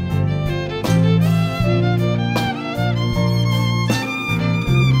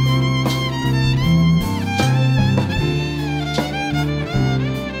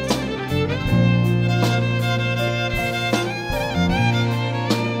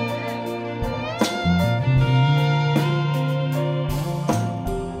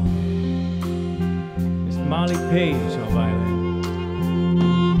 It's Molly Page on violin.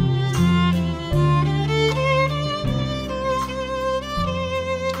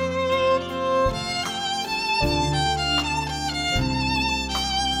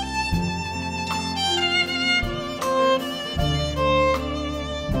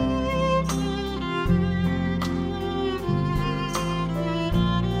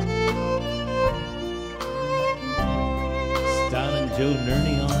 Styling Joe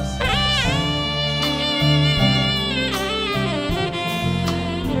Nerney on the sax.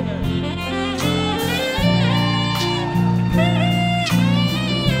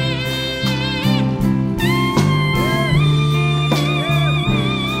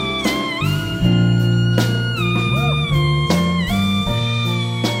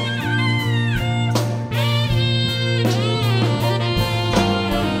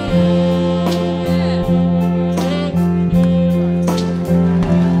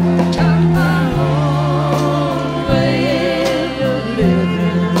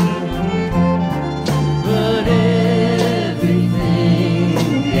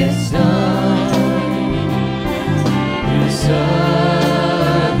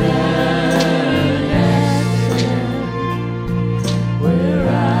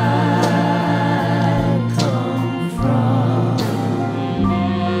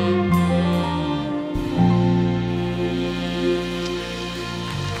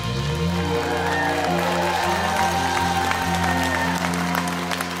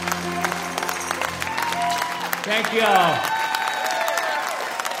 Thank you all.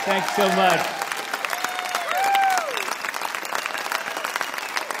 Thanks so much.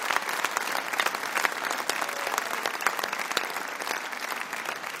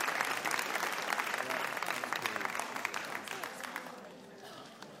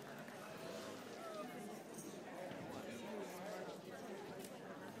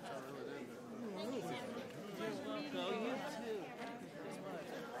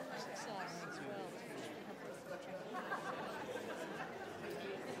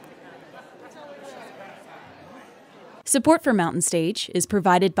 Support for Mountain Stage is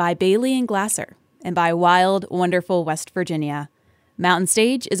provided by Bailey and Glasser and by Wild, Wonderful West Virginia. Mountain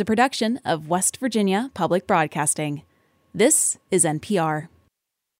Stage is a production of West Virginia Public Broadcasting. This is NPR.